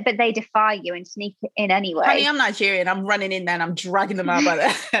they defy you and sneak in anyway. Honey, I'm Nigerian. I'm running in there and I'm dragging them out by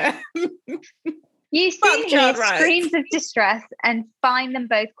there. You soon hear screams of distress and find them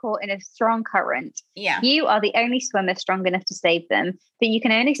both caught in a strong current. Yeah. You are the only swimmer strong enough to save them, but you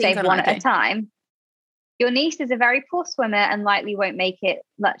can only save one at a time. Your niece is a very poor swimmer and likely won't make it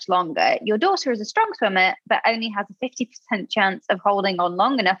much longer. Your daughter is a strong swimmer, but only has a 50% chance of holding on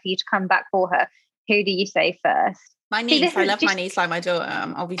long enough for you to come back for her. Who do you save first? My niece. I love my niece like my daughter.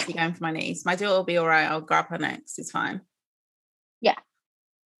 I'm obviously going for my niece. My daughter will be all right. I'll grab her next. It's fine. Yeah.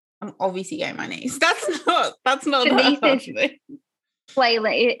 I'm obviously going my niece. That's not the niece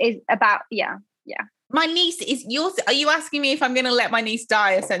is about, yeah. My niece is yours. Are you asking me if I'm going to let my niece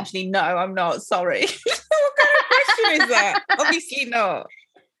die? Essentially, no, I'm not. Sorry. What kind of question is that? Obviously not.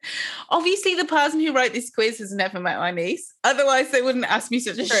 Obviously, the person who wrote this quiz has never met my niece. Otherwise, they wouldn't ask me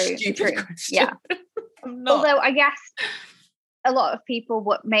such a stupid question. Yeah. Although I guess a lot of people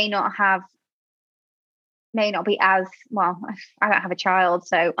may not be as well. I don't have a child,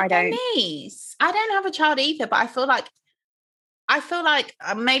 so I don't. Niece. I don't have a child either, but I feel like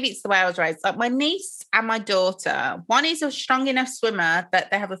maybe it's the way I was raised. Like my niece and my daughter, one is a strong enough swimmer that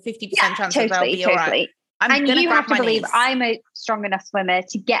they have a 50% chance that they'll be all right. And you have to believe I'm a strong enough swimmer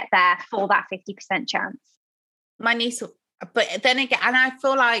to get there for that 50% chance. My niece, but then again, and I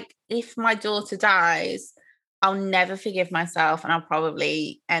feel like if my daughter dies, I'll never forgive myself and I'll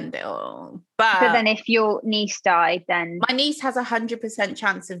probably end it all. But then if your niece died, then... My niece has 100%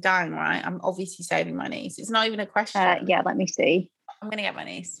 chance of dying, right? I'm obviously saving my niece. It's not even a question. Yeah, let me see. I'm going to get my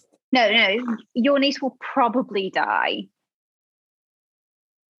niece. No, your niece will probably die.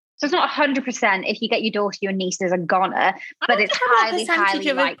 So it's not 100% if you get your daughter, your niece is a goner, but it's highly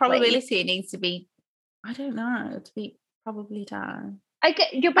of likely. Probability it needs to be, I don't know, to be probably die.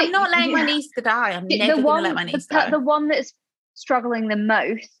 I'm not letting my niece to die. I'm never going to let my niece die. The one that's struggling the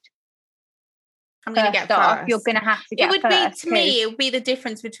most, I'm going to get first. You're going to have to get first. To me, it would be the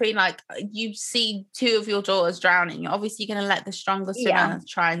difference between like you see 2 of your daughters drowning. You're obviously going to let the stronger swimmer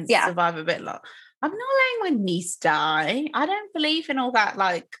try and survive a bit longer. I'm not letting my niece die. I don't believe in all that.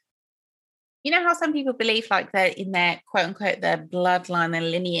 Like, you know how some people believe like they're in their quote unquote their bloodline, their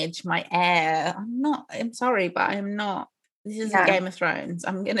lineage, my heir. I'm sorry, but I am not. This is a Game of Thrones.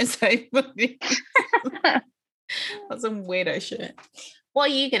 I'm going to say that's some weirdo shit.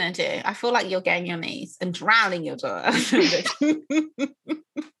 What are you going to do? I feel like you're getting your niece and drowning your daughter.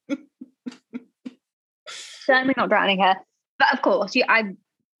 Certainly not drowning her. But of course, I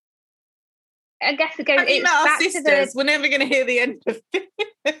guess it goes... Have you met our sisters? We're never going to hear the end of it.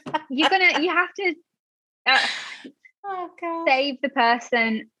 You have to save the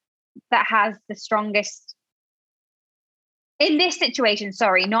person that has the strongest... In this situation,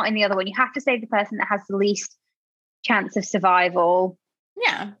 sorry, not in the other one. You have to save the person that has the least chance of survival.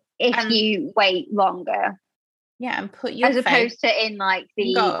 Yeah. If you wait longer. Yeah, and put your as opposed to in like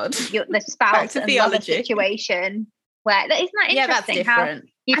the spouse and lover situation where isn't that interesting? Yeah, that's different.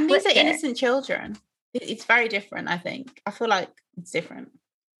 And these are innocent children. It's very different, I think. I feel like it's different.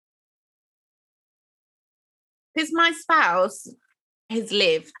 Because my spouse has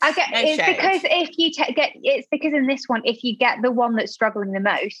lived. Okay, it's because if you it's because in this one, if you get the one that's struggling the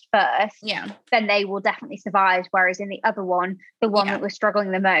most first, then they will definitely survive. Whereas in the other one, the one that was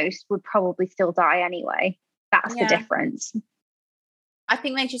struggling the most would probably still die anyway. That's the difference. I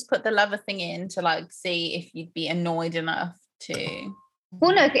think they just put the lover thing in to like see if you'd be annoyed enough to.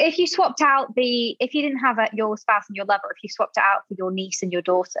 Well, no, if you swapped out if you didn't have your spouse and your lover, if you swapped it out for your niece and your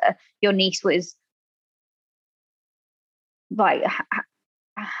daughter, your niece was like.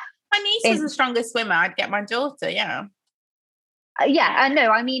 My niece is the strongest swimmer. I'd get my daughter, yeah. Yeah, no,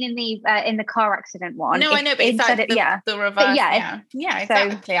 I mean in the car accident one. No, I know, but it's like the reverse. But yeah,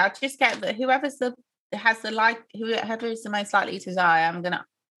 exactly. I'll just get whoever's the most likely to die, I'm gonna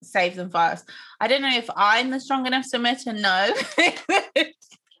save them first. I don't know if I'm the strong enough swimmer to know.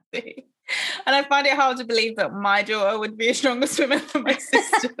 And I find it hard to believe that my daughter would be a stronger swimmer than my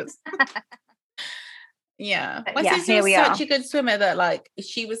sisters. Yeah, my sister was such a good swimmer that like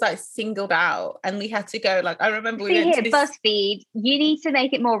she was like singled out, and we had to go. Like I remember we went to this... BuzzFeed. You need to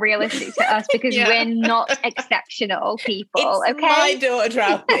make it more realistic to us because we're not exceptional people. It's my daughter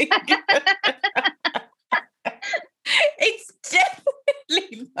drowning. It's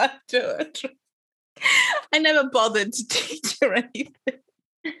definitely my daughter. I never bothered to teach her anything.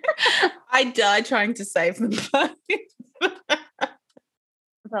 I died trying to save them both.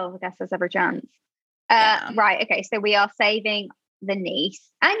 Well, I guess there's every chance. Right, okay, so we are saving the niece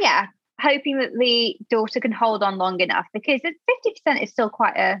and hoping that the daughter can hold on long enough because 50% is still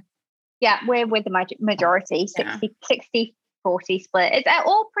quite we're with the majority, 60-40 split. It's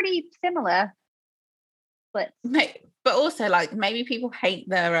all pretty similar splits. But also like maybe people hate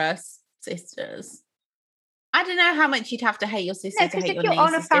their sisters. I don't know how much you'd have to hate your sister to hate your niece. If you're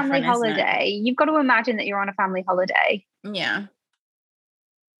on a family holiday, you've got to imagine that you're on a family holiday. Yeah.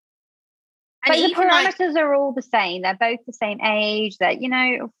 But the parameters are all the same. They're both the same age. That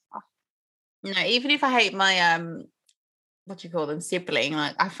No, even if I hate my what do you call them, sibling,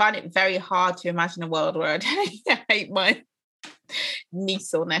 like I find it very hard to imagine a world where I don't hate my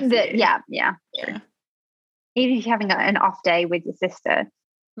niece or nephew. Yeah. Even if you're having an off day with your sister.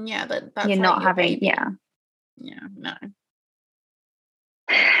 Yeah, that's you're not having. Baby. Yeah, no.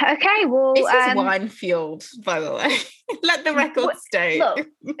 Okay, well, this is wine fueled, by the way. Let the record state. Look,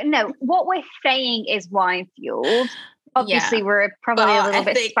 no, what we're saying is wine fueled. Obviously, we're probably a little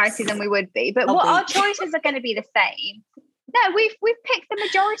bit spicy than we would be, but what our choices are going to be the same. No, we've picked the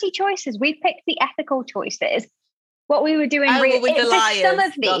majority choices. We've picked the ethical choices. What we were doing with the liars, some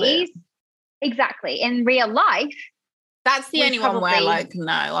of these, exactly in real life. That's the only one where, like,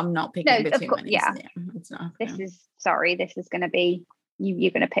 no, I'm not picking between many. Yeah, it's not. This is going to be.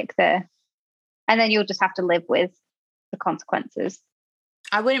 You're going to pick and then you'll just have to live with the consequences.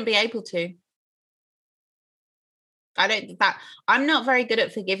 I wouldn't be able to. I'm not very good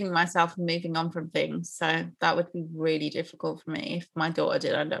at forgiving myself and moving on from things. So that would be really difficult for me if my daughter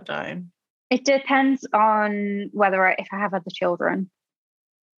did end up dying. It depends on if I have other children.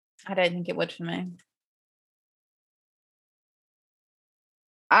 I don't think it would for me.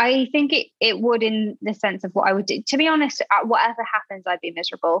 I think it would in the sense of what I would do. To be honest, whatever happens, I'd be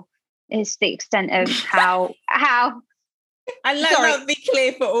miserable. Is the extent of how. And let that be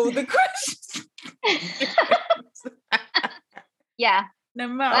clear for all the questions. Yeah. No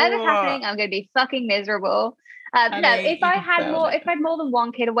matter whatever's happening, I'm going to be fucking miserable. If I had more than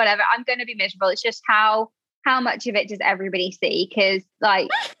one kid or whatever, I'm going to be miserable. It's just how much of it does everybody see? Because like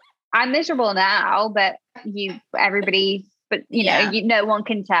I'm miserable now, but everybody. But, no one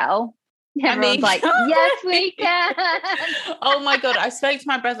can tell. Everyone's like, yes, we can. Oh, my God. I spoke to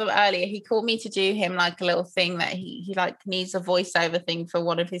my brother earlier. He called me to do him like a little thing that he like needs a voiceover thing for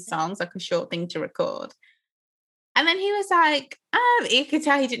one of his songs, like a short thing to record. And then he was like, you could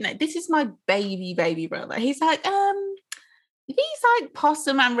tell he didn't know. This is my baby brother. He's like, these like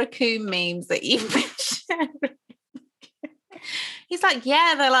possum and raccoon memes that you've been sharing. He's like,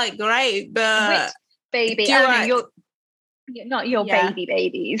 yeah, they're like great, but... Which baby? Not your baby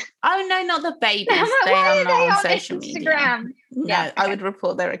babies. Oh no, not the babies. They are not on social Instagram. Media. No, okay. I would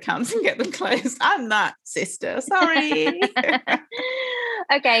report their accounts and get them closed. I'm that sister. Sorry.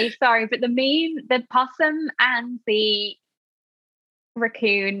 Okay, sorry, but the possum and the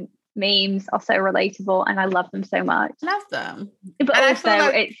raccoon memes are so relatable, and I love them so much. Love them, but and also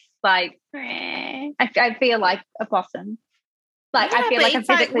it's like I feel like a possum. Like I feel like I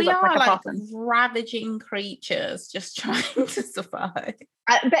physically look like a possum. Ravaging creatures just trying to survive.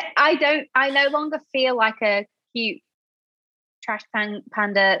 But I no longer feel like a cute trash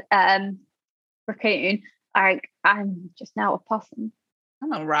panda raccoon. I'm just now a possum.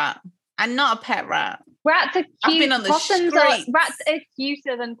 I'm a rat. I'm not a pet rat. Rats are cute. I've been on the Rats are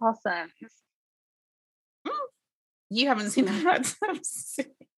cuter than possums. You haven't seen the rats.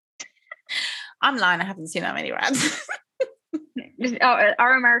 I'm lying. I haven't seen that many rats.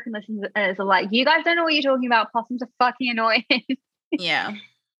 Our American listeners are like, you guys don't know what you're talking about. Possums are fucking annoying. Yeah.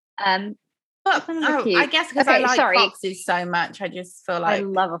 But I guess because I like foxes so much, I just feel like I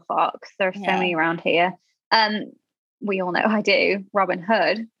love a fox. There are so many around here. We all know I do. Robin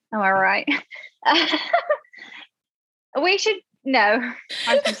Hood. Am I right? We should I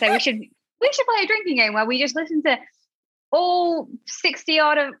was going to say we should play a drinking game where we just listen to all 60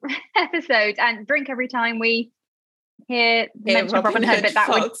 odd episodes and drink every time we hear mention of Robin Hood. But that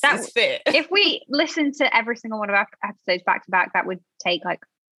would if we listened to every single one of our episodes back to back, that would take like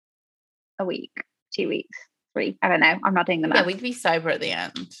a week, 2 weeks, 3. I don't know. I'm not doing the math. Yeah, we'd be sober at the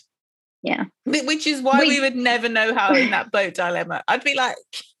end. Yeah. Which is why we would never know how in that boat dilemma. I'd be like,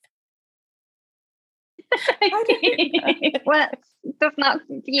 well, that's not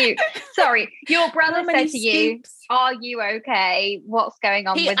cute. Sorry, your brother said to you, "Are you okay? What's going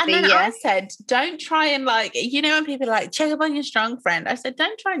on with the?" And then I said, "Don't try and like, you know, when people are like, check up on your strong friend." I said,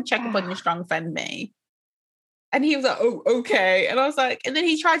 "Don't try and check up on your strong friend, me." And he was like, "Oh, okay." And I was like, and then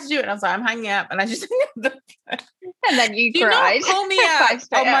he tried to do it, and I was like, "I'm hanging up," and I just and then you cried. Do not call me out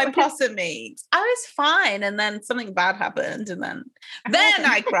on my possum meat. I was fine, and then something bad happened, and then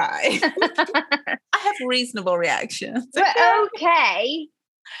I cried. I have reasonable reactions. We're okay.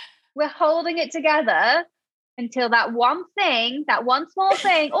 We're holding it together until that one small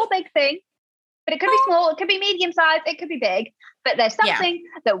thing, or big thing, but it could be small, it could be medium size, it could be big, but there's something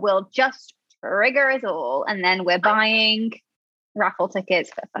that will just trigger us all, and then we're buying raffle tickets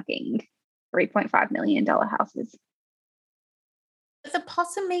for fucking $3.5 million houses. The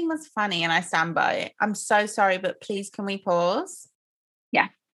possum meme was funny, and I stand by it. I'm so sorry, but please, can we pause? Yeah.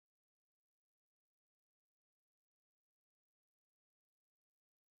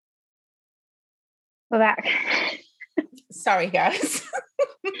 We're back. Sorry, guys.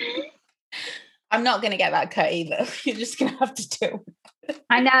 I'm not going to get that cut either. You're just going to have to do it.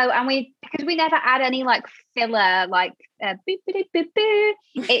 I know, and because we never add any like filler, like boop, boop, boop, boop.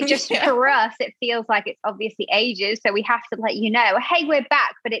 It just for us, it feels like it's obviously ages, so we have to let you know, hey, we're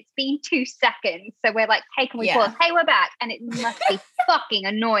back, but it's been 2 seconds, so we're like, hey, can we pause? Hey, we're back, and it must be fucking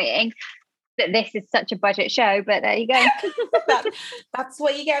annoying that this is such a budget show, but there you go. That's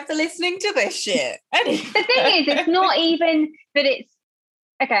what you get for listening to this shit. Anyway. The thing is, it's not even that it's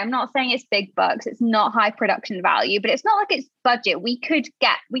okay, I'm not saying it's big bucks. It's not high production value, but it's not like it's budget. We could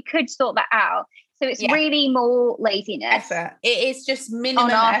sort that out. So it's really more laziness. Effort. It is just minimum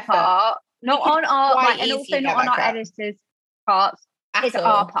on our effort. Part, not on our, and also not on our editors' parts. It's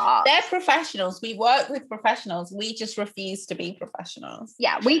our part. They're professionals. We work with professionals. We just refuse to be professionals.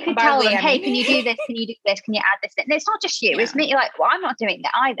 Yeah, we could tell them, hey, can you do this? Can you do this? Can you add this? And it's not just you. It's me. You're like, well, I'm not doing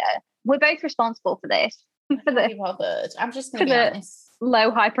that either. We're both responsible for this. I'm just going to be honest.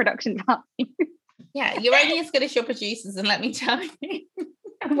 Low high production value. Yeah, you're only as good as your producers, and let me tell you.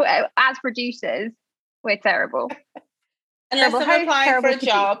 As producers, we're terrible. Unless I'm applying for a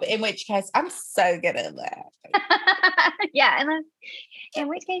job, in which case I'm so good at that. Yeah, in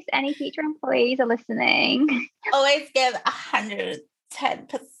which case any future employees are listening. Always give 110%.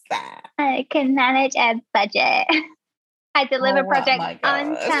 I can manage a budget. I deliver projects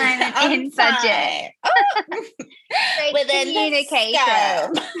on time and in budget. Within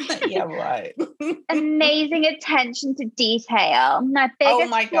communication. Yeah, right. Amazing attention to detail. My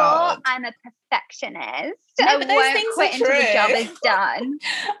biggest flaw, I'm a perfectionist. No, I won't quit until the job is done.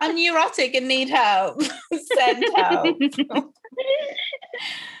 I'm neurotic and need help. Send help.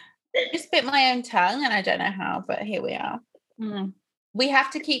 Just bit my own tongue, and I don't know how, but here we are. We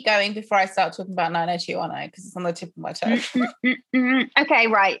have to keep going before I start talking about 90210 because it's on the tip of my tongue. Okay,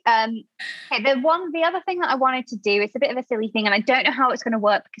 right. Okay, the other thing that I wanted to do, it's a bit of a silly thing, and I don't know how it's going to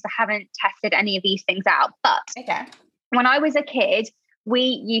work because I haven't tested any of these things out. But when I was a kid,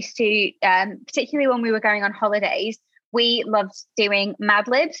 we used to, particularly when we were going on holidays, we loved doing Mad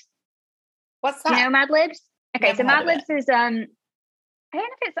Libs. What's that? Do you know Mad Libs? Okay, so Mad Libs is I don't know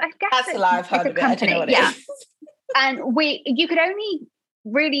if it's, I guess that's a lie. I've heard of it. I don't know what it is. And you could only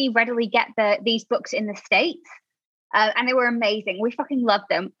really readily get these books in the States. And they were amazing. We fucking loved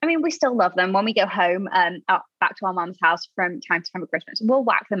them. I mean, we still love them. When we go home, back to our mom's house from time to time at Christmas, we'll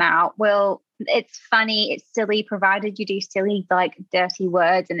whack them out. It's funny, it's silly, provided you do silly, like dirty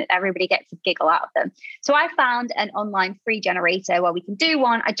words, and everybody gets a giggle out of them. So I found an online free generator where we can do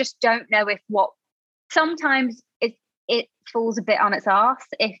one. I just don't know sometimes it falls a bit on its arse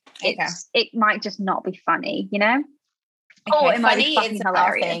if it might just not be funny, you know? Okay, it might be fucking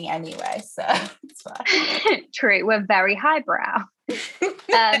hilarious. Thing anyway, so it's fine. True, we're very highbrow.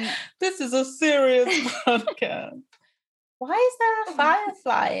 This is a serious podcast. Why is there a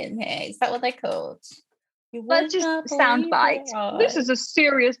firefly in here? Is that what they're called? Well, just soundbite. This is a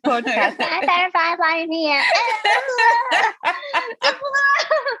serious podcast. There's a firefly in here.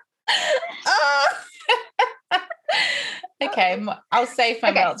 Okay, I'll save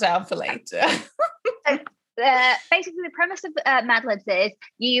my meltdown for later. Basically, the premise of Mad Libs is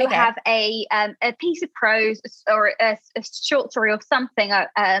you have a piece of prose or a short story or something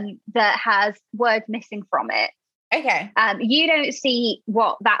that has words missing from it. Okay. You don't see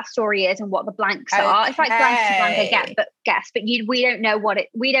what that story is and what the blanks are. It's like blank to blank, guess, but we don't know what it.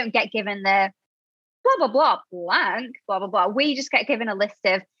 We don't get given the blah blah blah blank blah blah blah. We just get given a list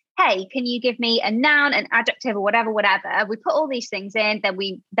of, hey, can you give me a noun, an adjective, or whatever. We put all these things in, then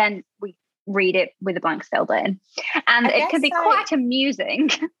we read it with the blanks filled in, and it can be quite amusing.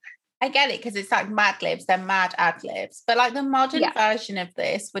 I get it, because it's like Mad Libs, they're mad ad libs. But like the modern version of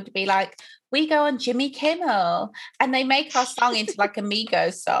this would be like, we go on Jimmy Kimmel and they make our song into like a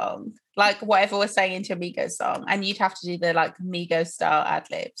Migos song, like whatever we're saying into a Migos song, and you'd have to do the like Migos style ad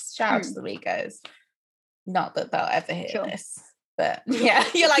libs. Shout out to the Migos. Not that they'll ever hear this. But yeah,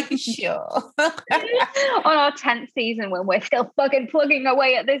 you're like, sure. On our 10th season, when we're still fucking plugging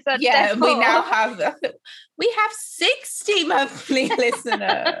away at this. Yeah, we now have 60 monthly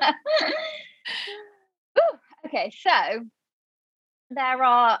listeners. Ooh, okay, so there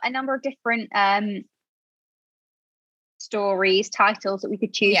are a number of different stories, titles that we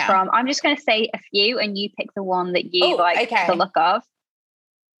could choose from. I'm just going to say a few, and you pick the one that you like the look of.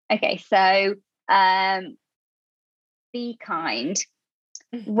 Okay, so Be Kind,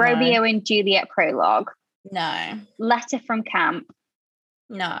 Romeo and Juliet prologue. No. Letter from Camp.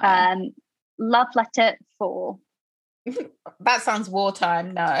 No. Love Letter 4. That sounds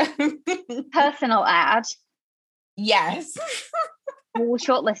wartime. No. Personal Ad. Yes. We'll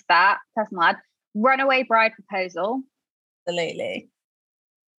shortlist that. Personal Ad. Runaway Bride Proposal. Absolutely.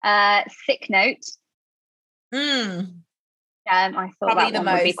 Sick Note. I thought probably that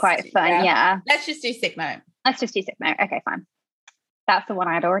one would be quite fun. Yeah. Let's just do Sick Note. Let's just do Sick Note. Okay, fine. That's the one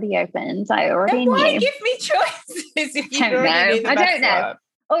I'd already opened. I already knew. Why give me choices if you already knew the best I don't know. one?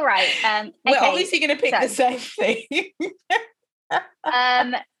 All right. We're obviously going to pick the same thing.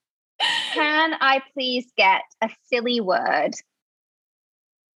 Can I please get a silly word?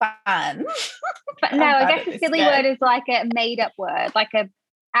 Fun. But no, I guess a silly word is like a made-up word, like a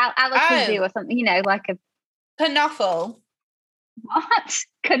alakazoo or something. You know, like a Knoffle. What?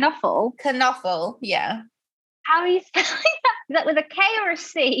 Knoffle? Knoffle, yeah. How are you spelling that? Is that with a K or a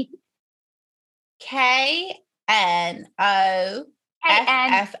C? Knoffle. Oh,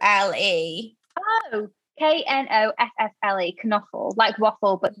 Knoffle. Knoffle. Like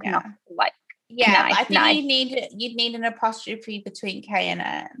waffle, but knoffle. Like nice, I think you'd need an apostrophe between K and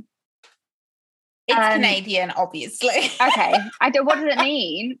N. It's Canadian, obviously. Okay. What does it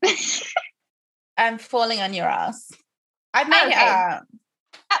mean? Falling on your ass. I've made it up.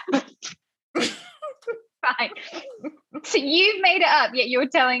 Fine. So you've made it up, yet you're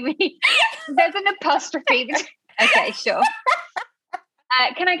telling me there's an apostrophe. Okay, sure.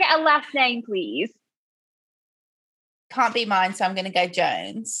 Can I get a last name, please? Can't be mine, so I'm going to go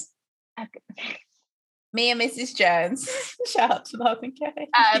Jones. Okay. Me and Mrs. Jones. Shout out to Love and Kay.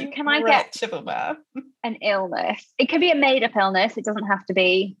 Can I get an illness? It could be a made-up illness. It doesn't have to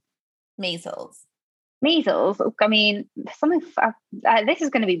be measles. Measles. I mean, something. This is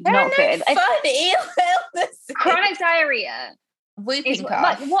going to be not good. Fun illness. Chronic diarrhea. Whooping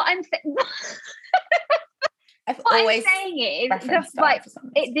cough. Like what I'm saying. What I'm saying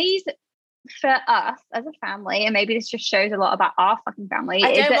is, these for us as a family, and maybe this just shows a lot about our fucking family.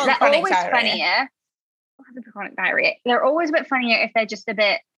 Is that they're always funnier. Chronic diarrhea. They're always a bit funnier if they're just a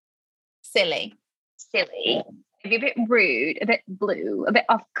bit silly. Maybe a bit rude, a bit blue, a bit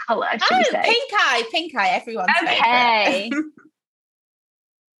off colour, should we say? Pink eye, everyone's favourite.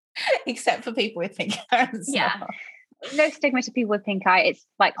 Except for people with pink eyes. Yeah. No stigma to people with pink eye. It's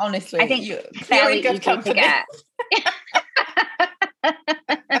like, honestly, I think fairly easy to get.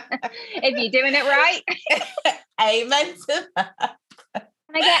 If you're doing it right. Amen to that.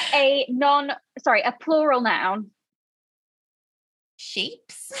 Can I get a plural noun?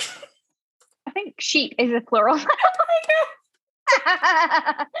 Sheeps. I think sheep is a plural.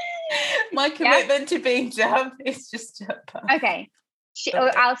 My commitment to being dumb is just okay. Should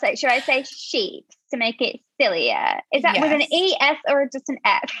I say sheep to make it sillier? Is that with an ES or just an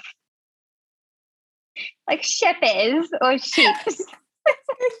F? Like shippers or sheeps.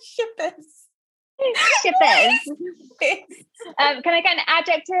 Shippers. Shippers. Can I get an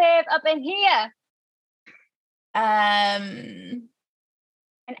adjective up in here? An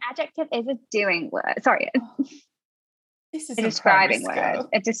adjective is a doing word. Sorry. This is a describing word.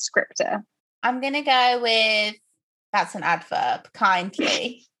 A descriptor. I'm going to go with, that's an adverb,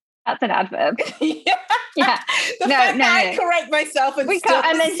 kindly. That's an adverb. Yeah. The no, fact that I correct myself and still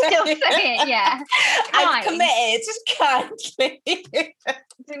then still say it. Yeah. I'm committed. Kindly.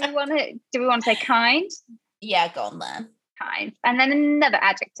 Do we want to say kind? Yeah, go on then. Kind. And then another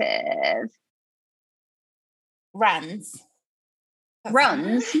adjective. Runs.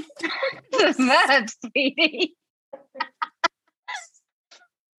 Runs. The verb, sweetie.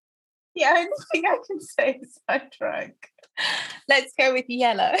 The only thing I can say is I'm drunk. Let's go with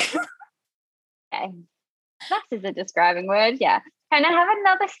yellow. Okay. That is a describing word, yeah. Can I have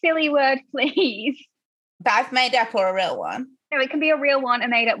another silly word, please? That I've made up or a real one? No, it can be a real one, a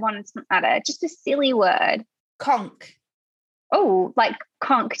made up one, it doesn't matter. Just a silly word. Conk. Oh, like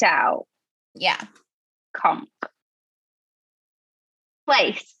conked out. Yeah. Conk.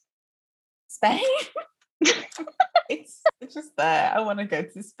 Place. Spain. It's just there. I want to go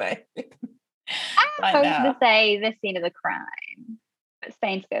to Spain. I was going to say the scene of the crime, but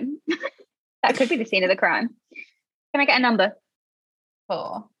Spain's good. That could be the scene of the crime. Can I get a number?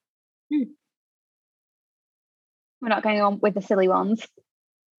 4. We're not going on with the silly ones.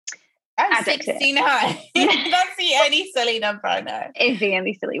 I'm 69. That's the only silly number I know. Is the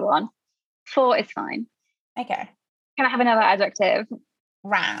only silly one. 4 is fine. Okay. Can I have another adjective?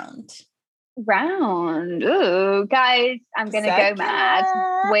 Round. Round. Ooh, guys, I'm going to go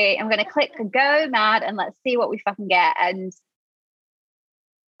mad. Wait, I'm going to click go mad and let's see what we fucking get. And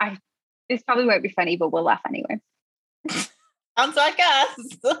this probably won't be funny, but we'll laugh anyway. Sounds like us.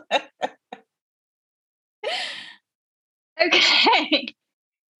 Okay.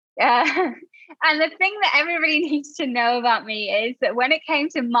 And the thing that everybody needs to know about me is that when it came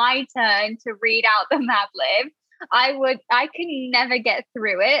to my turn to read out the Mad Lib, I could never get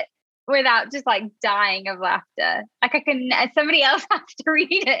through it without just like dying of laughter. Like somebody else has to read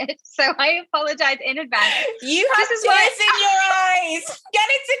it. So I apologize in advance. You have tears in your eyes. Get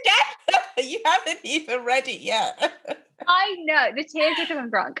it together. You haven't even read it yet. I know the tears because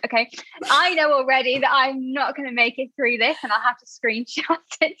I'm drunk. Okay. I know already that I'm not going to make it through this and I'll have to screenshot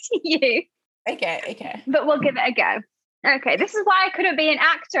it to you. Okay. But we'll give it a go. Okay. This is why I couldn't be an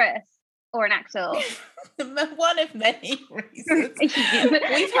actress or an actor. One of many reasons.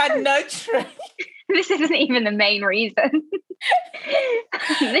 We've had no training. This isn't even the main reason.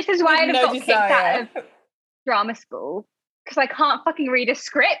 This is why I got kicked out of drama school, because I can't fucking read a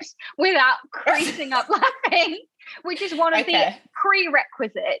script without creasing up laughing, which is one of the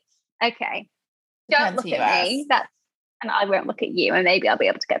prerequisites. Okay. Don't look at me. And I won't look at you, and maybe I'll be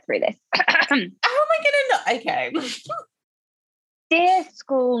able to get through this. How am I going to not? Okay. Dear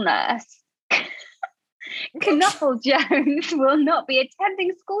school nurse, Knuffle Jones will not be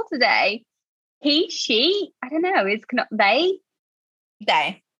attending school today. He, she, I don't know, is they?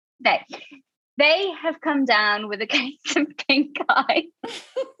 They have come down with a case of pink eye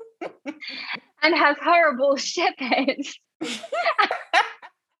and have horrible shepherds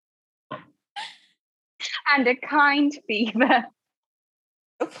and a kind fever.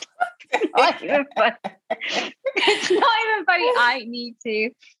 It's not even funny. I need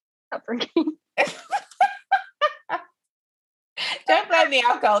to stop drinking. Don't blame the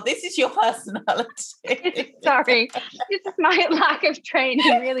alcohol. This is your personality. Sorry. This is my lack of training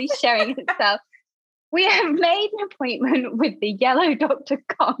really showing itself. We have made an appointment with the yellow Dr.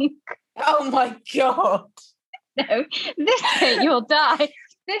 Conk. Oh my God. No, this bit you'll die.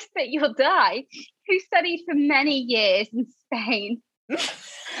 Who studied for many years in Spain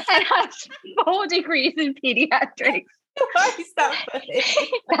and has 4 degrees in pediatrics. Why is that funny?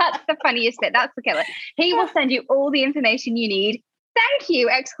 That's the funniest bit. That's the killer. He will send you all the information you need. Thank you! !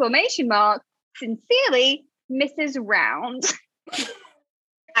 Sincerely, Mrs. Round.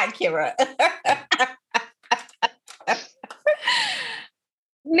 Accurate.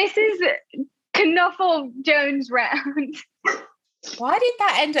 Mrs. Knuffle Jones Round. Why did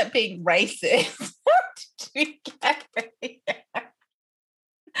that end up being racist?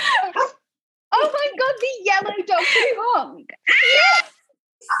 Oh my God, the yellow Dr. Conk.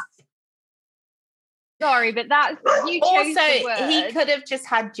 Sorry, but that's you chose the word. He could have just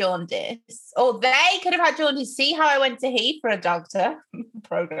had jaundice, or they could have had jaundice. See how I went to he for a doctor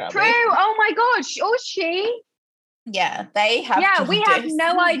program. True. Oh my gosh, or she. Yeah, they have. Yeah, jaundice. we have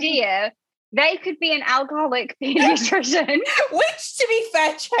no idea They could be an alcoholic pediatrician. Which, to be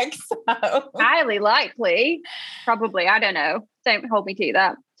fair, checks out. Highly likely. Probably. I don't know. Don't hold me to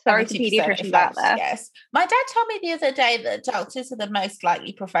that. Sorry to pediatricians out there. Yes. My dad told me the other day that doctors are the most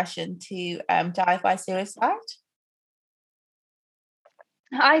likely profession to die by suicide.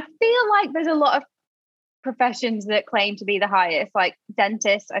 I feel like there's a lot of professions that claim to be the highest, like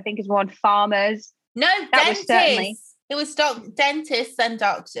dentists, I think is one. Farmers. No, dentists. It was dentists and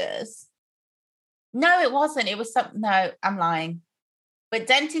doctors. No, it wasn't. It was something. No, I'm lying. But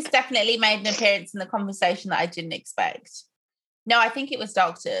dentists definitely made an appearance in the conversation that I didn't expect. No, I think it was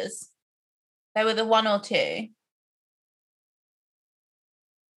doctors. They were the one or two.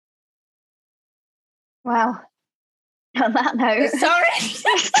 Well, on that note, sorry.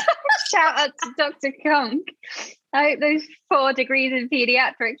 Shout out to Dr. Kunk. I hope those 4 degrees in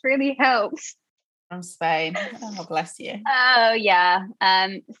pediatrics really helps. From Spain. Oh, bless you. Oh yeah.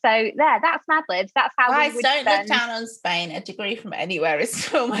 So that's Mad Libs. That's how guys, we would don't look down on Spain. A degree from anywhere is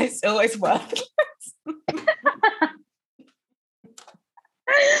almost always worthless.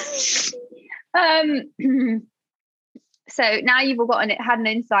 So now you've all had an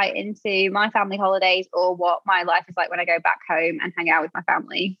insight into my family holidays, or what my life is like when I go back home and hang out with my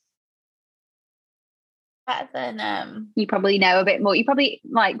family. Better than you probably know a bit more. You probably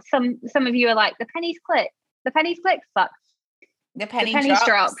like some of you are like, the pennies click. The pennies click sucks. The pennies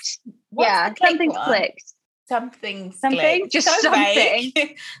dropped. Yeah, something's clicked. Something clicked. Just so something.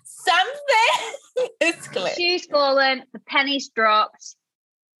 Something is clicked. Shoe's fallen. The pennies dropped.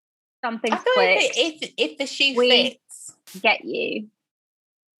 Something's clicked. If the shoe fits, get you.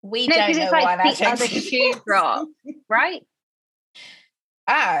 We don't know why like the other shoe drop, right?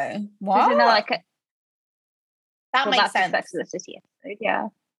 Oh, what? Isn't there like a, that makes sense. Sex of the City episode, yeah.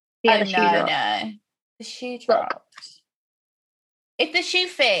 No. The shoe dropped. If the shoe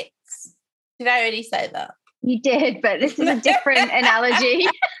fits, did I already say that? You did, but this is a different analogy.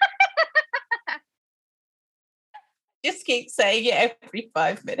 Just keep saying it every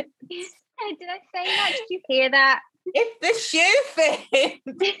 5 minutes. Did I say that? Did you hear that? If the shoe fits.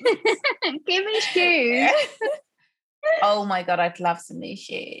 Give me shoes. Oh my God, I'd love some new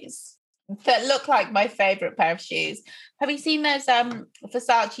shoes that look like my favorite pair of shoes. Have you seen those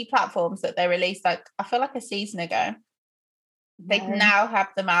Versace platforms that they released like I feel like a season ago? They now have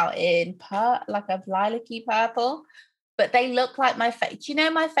them out in like a lilac-y purple, but they look like my do you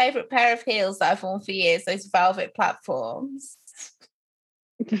know my favorite pair of heels that I've worn for years, those velvet platforms?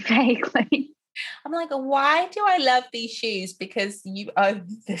 Vaguely. I'm like, why do I love these shoes? Because you own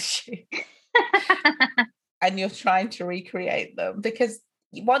the shoe and you're trying to recreate them, because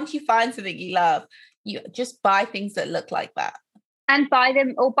once you find something you love, you just buy things that look like that. And buy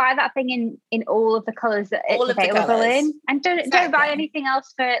them, or buy that thing in all of the colours that it's available in. And don't buy anything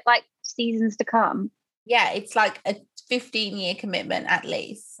else for like seasons to come. Yeah, it's like a 15-year commitment at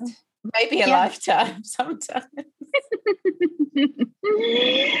least. Maybe a lifetime sometimes.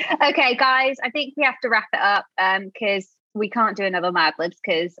 Okay, guys, I think we have to wrap it up because we can't do another Mad Libs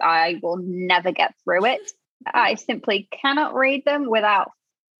because I will never get through it. I simply cannot read them without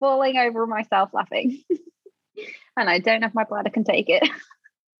falling over myself laughing. And I don't know if my bladder can take it.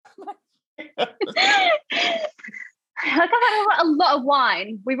 I've had a lot of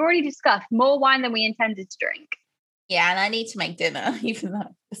wine. We've already discussed more wine than we intended to drink. Yeah, and I need to make dinner, even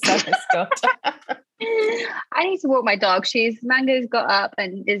though the sun has got. I need to walk my dog. Mango's got up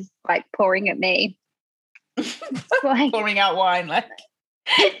and is like pouring at me. Like, pouring out wine, like,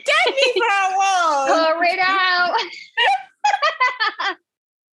 get me for a walk. Pour it out.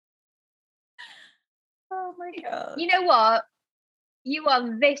 Oh my God. You know what? You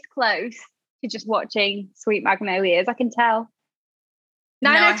are this close to just watching Sweet Magnolias. I can tell.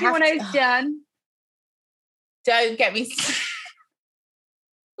 90210's done. Don't get me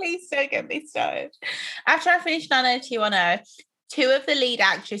please don't get me started. After I finish 90210, 2 of the lead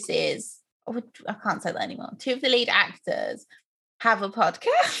actresses, I can't say that anymore, 2 of the lead actors have a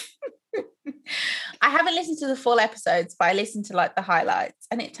podcast. I haven't listened to the full episodes, but I listened to like the highlights,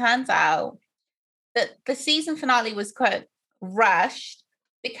 and it turns out that the season finale was quite rushed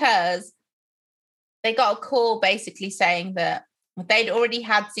because they got a call basically saying that they'd already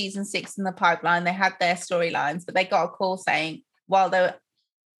had season 6 in the pipeline. They had their storylines, but they got a call saying while they were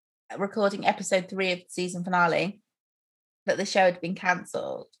recording episode 3 of the season finale that the show had been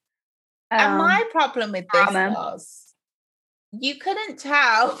cancelled. And my problem with this was you couldn't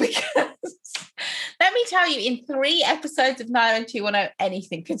tell because let me tell you, in 3 episodes of 90210,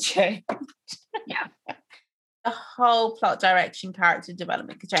 anything could change. Yeah. the whole plot direction, character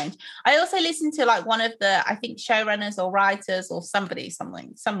development could change. I also listened to like one of the, I think, showrunners or writers or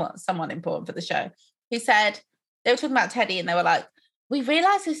someone important for the show, who said they were talking about Teddy and they were like, we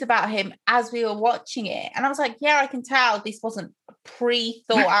realized this about him as we were watching it. And I was like, yeah, I can tell this wasn't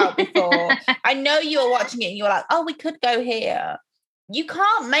pre-thought out before. I know you were watching it and you were like, oh, we could go here. You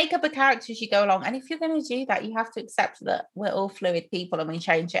can't make up a character as you go along. And if you're going to do that, you have to accept that we're all fluid people and we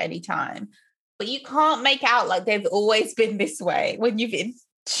change at any time. But you can't make out like they've always been this way when you've been...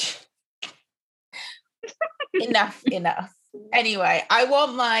 enough. Anyway, I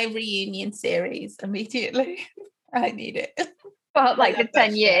want my reunion series immediately. I need it. Well, like for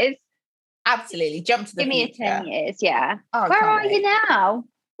 10 years. Absolutely. Jump to the future. Give me a 10 years, yeah. Oh, where are you now?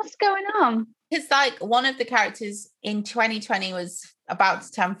 What's going on? It's like one of the characters in 2020 was about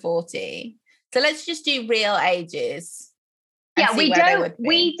to turn 40. So let's just do real ages. Yeah, we don't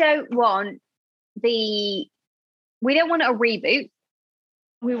want a reboot.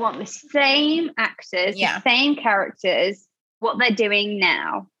 We want the same actors, the same characters, what they're doing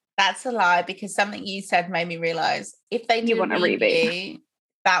now. That's a lie, because something you said made me realize if they do want a reboot,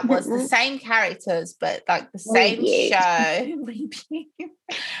 that was the same characters, but like the same show.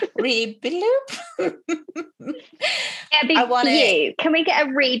 Reboot. I want it. Can we get a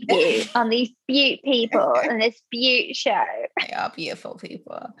reboot on these Butte people and this Butte show? They are beautiful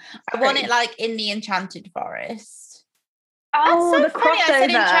people. I want it like in the Enchanted Forest. Oh, that's so the funny. crossover. I said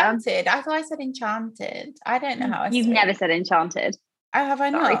Enchanted. I thought I said Enchanted. I don't know how I said. You've never said Enchanted. Oh, have I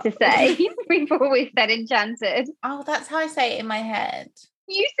not? Sorry to say. We've always said Enchanted. Oh, that's how I say it in my head.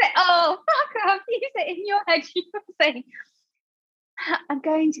 You said, oh, fuck off. You said in your head, you were saying, I'm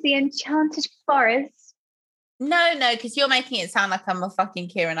going to the Enchanted Forest. No, because you're making it sound like I'm a fucking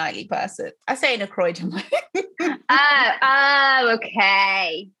Keira Knightley person. I say in a Croydon way. Oh,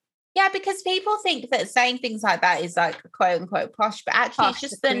 okay. Yeah, because people think that saying things like that is like quote unquote posh, but actually it's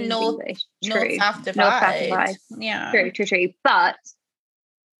just the north-south divide. Yeah. True. But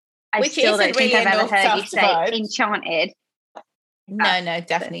I still don't think I've ever heard you say Enchanted. No,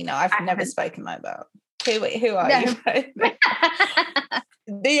 definitely not. I've never spoken like that. Who are you?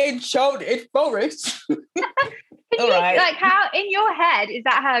 The Enchanted Forest. All right. Like, how in your head is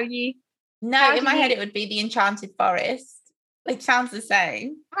that how you? No, in my head it would be the Enchanted Forest. It sounds the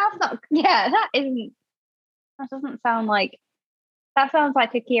same. That's not. Yeah, that isn't. That doesn't sound like. That sounds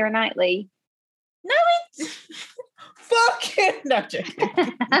like a Keira Knightley. No, it's fucking no joking.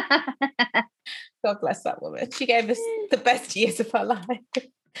 God bless that woman. She gave us the best years of her life.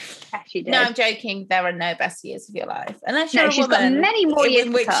 Yeah, she did. No, I'm joking. There are no best years of your life. Unless you're a she's woman, got many more years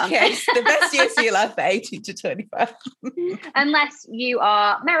in which case, the best years of your life are 18 to 25. Unless you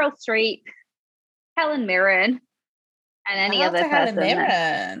are Meryl Streep, Helen Mirren, and any other person. Helen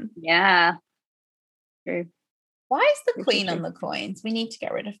Mirren. Yeah. True. Why is the Queen on the coins? We need to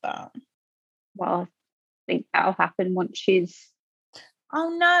get rid of that. Well, I think that'll happen once she's... Oh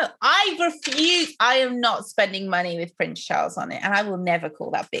no, I refuse. I am not spending money with Prince Charles on it, and I will never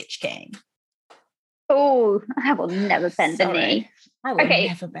call that bitch king. Oh, I will never bend a knee. I will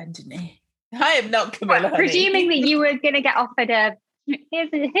never bend a knee. I am not Camilla. Well, presuming that you were going to get offered a... Here's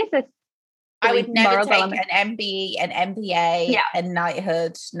a I would never take an MBE, an MBA, a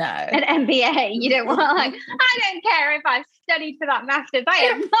knighthood. No. An MBA. You don't want, like, I don't care if I've studied for that master's. I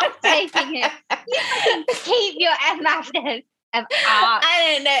am not taking it. You can keep your master's of art.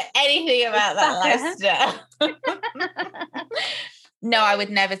 I don't know anything about that lifestyle. No, I would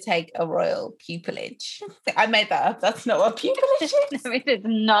never take a royal pupillage. I made that up. That's not what pupillage is. No, it is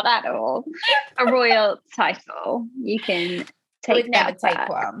not at all. A royal title. You can take I would never take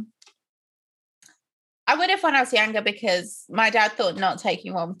one. I would have when I was younger, because my dad thought not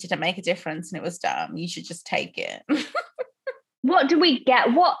taking one didn't make a difference and it was dumb. You should just take it. What do we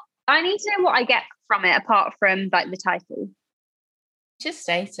get? What I need to know what I get from it apart from like the title. Just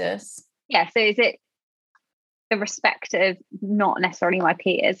status. Yeah. So is it the respect of not necessarily my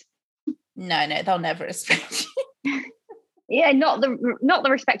peers? No, they'll never respect you. Yeah, not the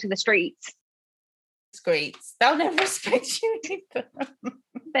respect of the streets. They'll never respect you either.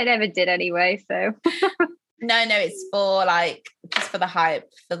 They never did anyway, so no, it's for like just for the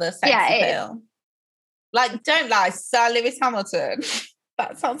hype, for the sex appeal. Like, don't lie, Sir Lewis Hamilton.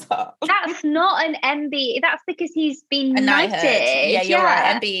 That sounds hot. That's not an MB. That's because he's been knighted. Yeah, you're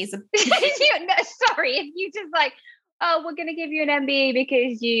right. MB is a no, sorry, if you just like, oh, we're gonna give you an MB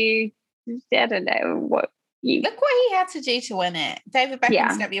because you, I don't know what. Look what he had to do to win it. David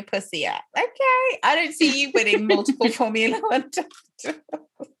Beckham snap your pussy yet. Okay. I don't see you winning multiple Formula One.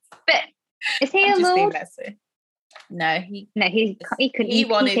 But is he a lord? No, he could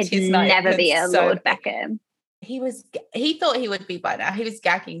never be a Lord Beckham. he thought he would be by now. He was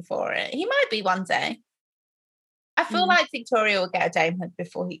gagging for it. He might be one day. I feel like Victoria will get a damehood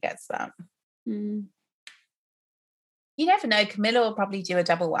before he gets that. You never know. Camilla will probably do a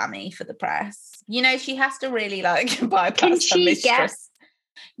double whammy for the press. You know, she has to really like bypass her mistress.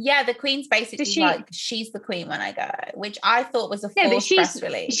 Yeah, the Queen's basically like, she's the Queen when I go, which I thought was a false press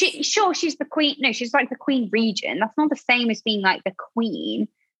release. She's the Queen. No, she's like the Queen Regent. That's not the same as being like the Queen.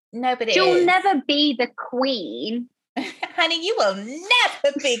 No, but she'll never be the Queen. Honey, you will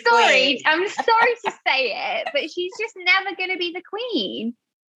never be Queen. I'm sorry to say it, but she's just never going to be the Queen.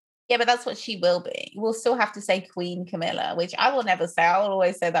 Yeah, but that's what she will be. We'll still have to say Queen Camilla, which I will never say. I will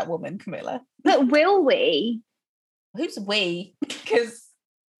always say that woman Camilla. But will we? Who's we? Because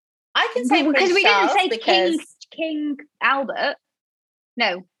I can say because we didn't say because King Albert.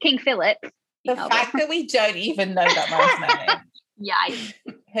 No, King Philip. The fact that we don't even know that man's name. Yikes.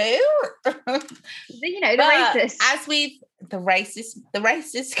 Who? You know, the racist. As the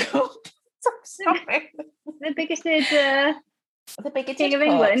racist corps. Sorry. The bigoted King of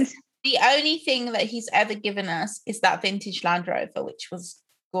England. The only thing that he's ever given us is that vintage Land Rover, which was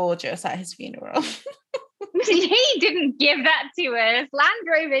gorgeous at his funeral. He didn't give that to us. Land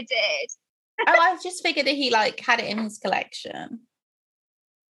Rover did. I just figured that he like had it in his collection.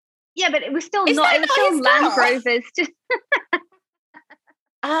 Yeah, but it was still it was still Land Rovers.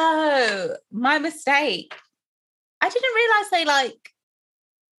 Oh, my mistake. I didn't realize they like.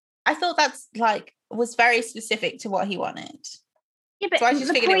 I thought that's like was very specific to what he wanted. Yeah, but so I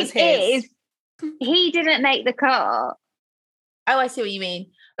just figured it was his. He didn't make the car. Oh, I see what you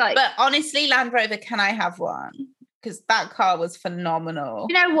mean. Like, but honestly, Land Rover, can I have one? Because that car was phenomenal.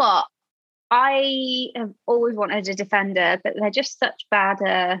 You know what? I have always wanted a Defender, but they're just such bad.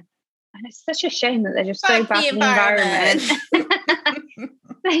 And it's such a shame that they're just so bad for the environment.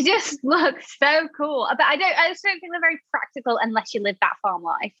 They just look so cool. But I just don't think they're very practical unless you live that farm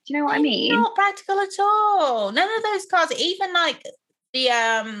life. Do you know what I mean? Not practical at all. None of those cars, even like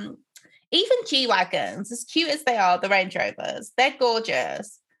the even G-Wagons, as cute as they are, the Range Rovers, they're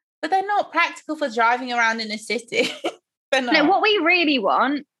gorgeous. But they're not practical for driving around in a city. They're not. No, what we really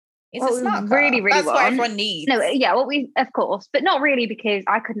want is a smart car. Really That's want. what everyone needs. No, yeah, of course, but not really, because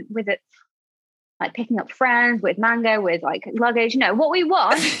I couldn't with it, like picking up friends with Mango, with like luggage. No, what we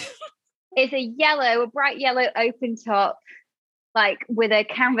want is a bright yellow open top, like with a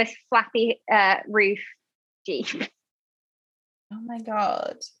canvas flappy roof Jeep. Oh my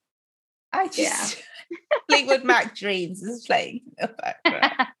God. I just Fleetwood Mac Dreams is playing in the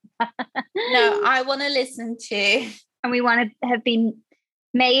background. No, I want to listen to. And we want to have been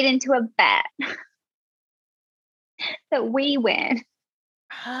made into a bet that we win.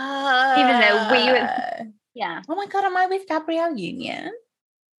 Even though we would. Yeah. Oh my God, am I with Gabrielle Union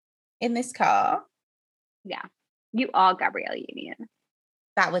in this car? Yeah. You are Gabrielle Union.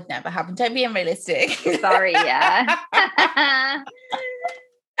 That would never happen. Don't be unrealistic. Sorry, yeah.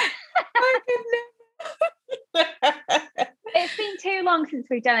 It's been too long since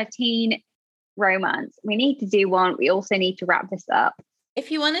we've done a teen romance. We need to do one. We also need to wrap this up.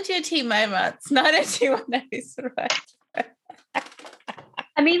 If you want to do a teen romance, 90210 is right.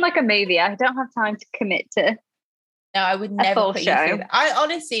 I mean, like a movie. I don't have time to commit to. No, I would never put you through that. I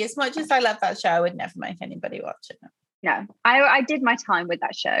honestly, as much as I love that show, I would never make anybody watch it. No, I did my time with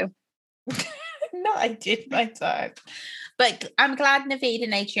that show. No, I did my time. But I'm glad Naveed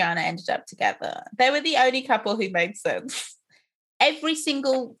and Adriana ended up together. They were the only couple who made sense. Every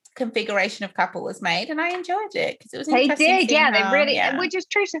single configuration of couple was made, and I enjoyed it because it was interesting. They did, yeah. They really, which is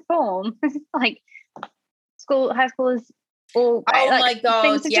true to form. Like high school is all. Oh like, my God,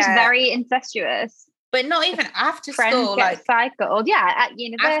 things are just very incestuous. But not even after school, like cycled. Yeah, at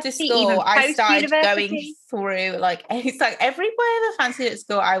university. After school, even I started going through like it's like every boy I ever fancied at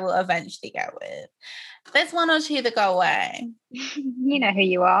school, I will eventually go with. There's one or two that go away. You know who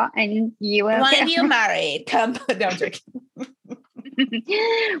you are, and you will. One of you are married. Come, no, I'm joking.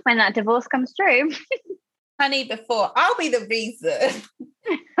 When that divorce comes through, honey, before I'll be the reason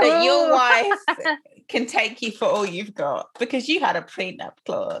that your wife can take you for all you've got because you had a prenup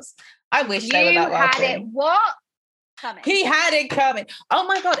clause. I wish they were that welcome. You had it what? Coming. He had it coming. Oh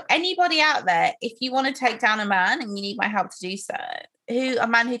my God, anybody out there, if you want to take down a man and you need my help to do so, a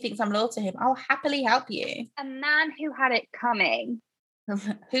man who thinks I'm loyal to him, I'll happily help you. A man who had it coming.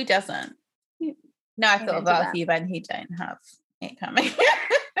 Who doesn't? No, I thought about a few men who don't have it coming.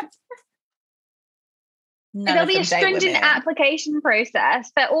 There'll be a stringent application process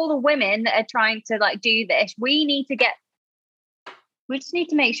for all the women that are trying to like do this. We just need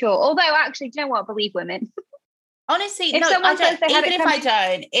to make sure. Although, actually, do you know what? Believe women. Honestly, if no, I don't, even if I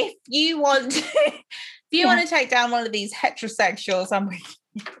don't, if you want If you want to take down one of these heterosexuals, I'm with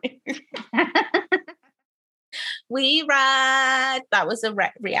you. We ride. That was a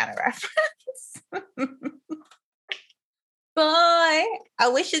Rihanna reference. Boy, I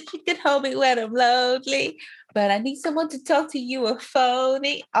wish that you could hold me when I'm lonely, but I need someone to talk to. You a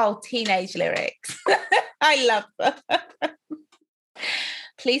phony. Oh, teenage lyrics. I love them.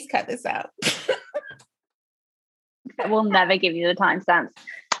 Please cut this out. We'll never give you the timestamps.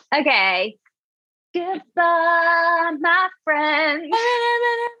 Okay. Goodbye, my friend.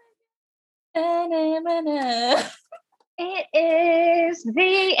 It is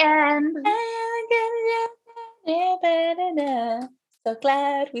the end. So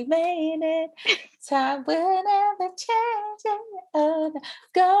glad we made it. Time will never change. Oh, no.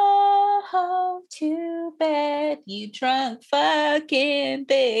 Go home to bed, you drunk fucking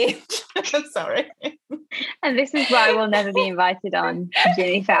bitch. I'm sorry. And this is why we'll never be invited on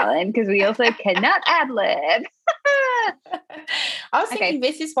Jimmy Fallon, because we also cannot ad-lib. I was thinking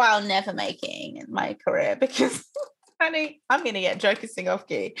this is why I'll never make it in my career, because honey, I'm going to get drunk and sing off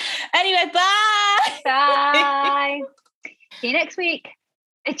key. Anyway, bye. Bye. See you next week.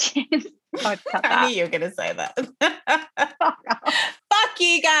 Cheers. Oh, I knew you were going to say that. Fuck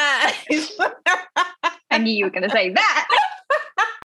you guys. I knew you were going to say that.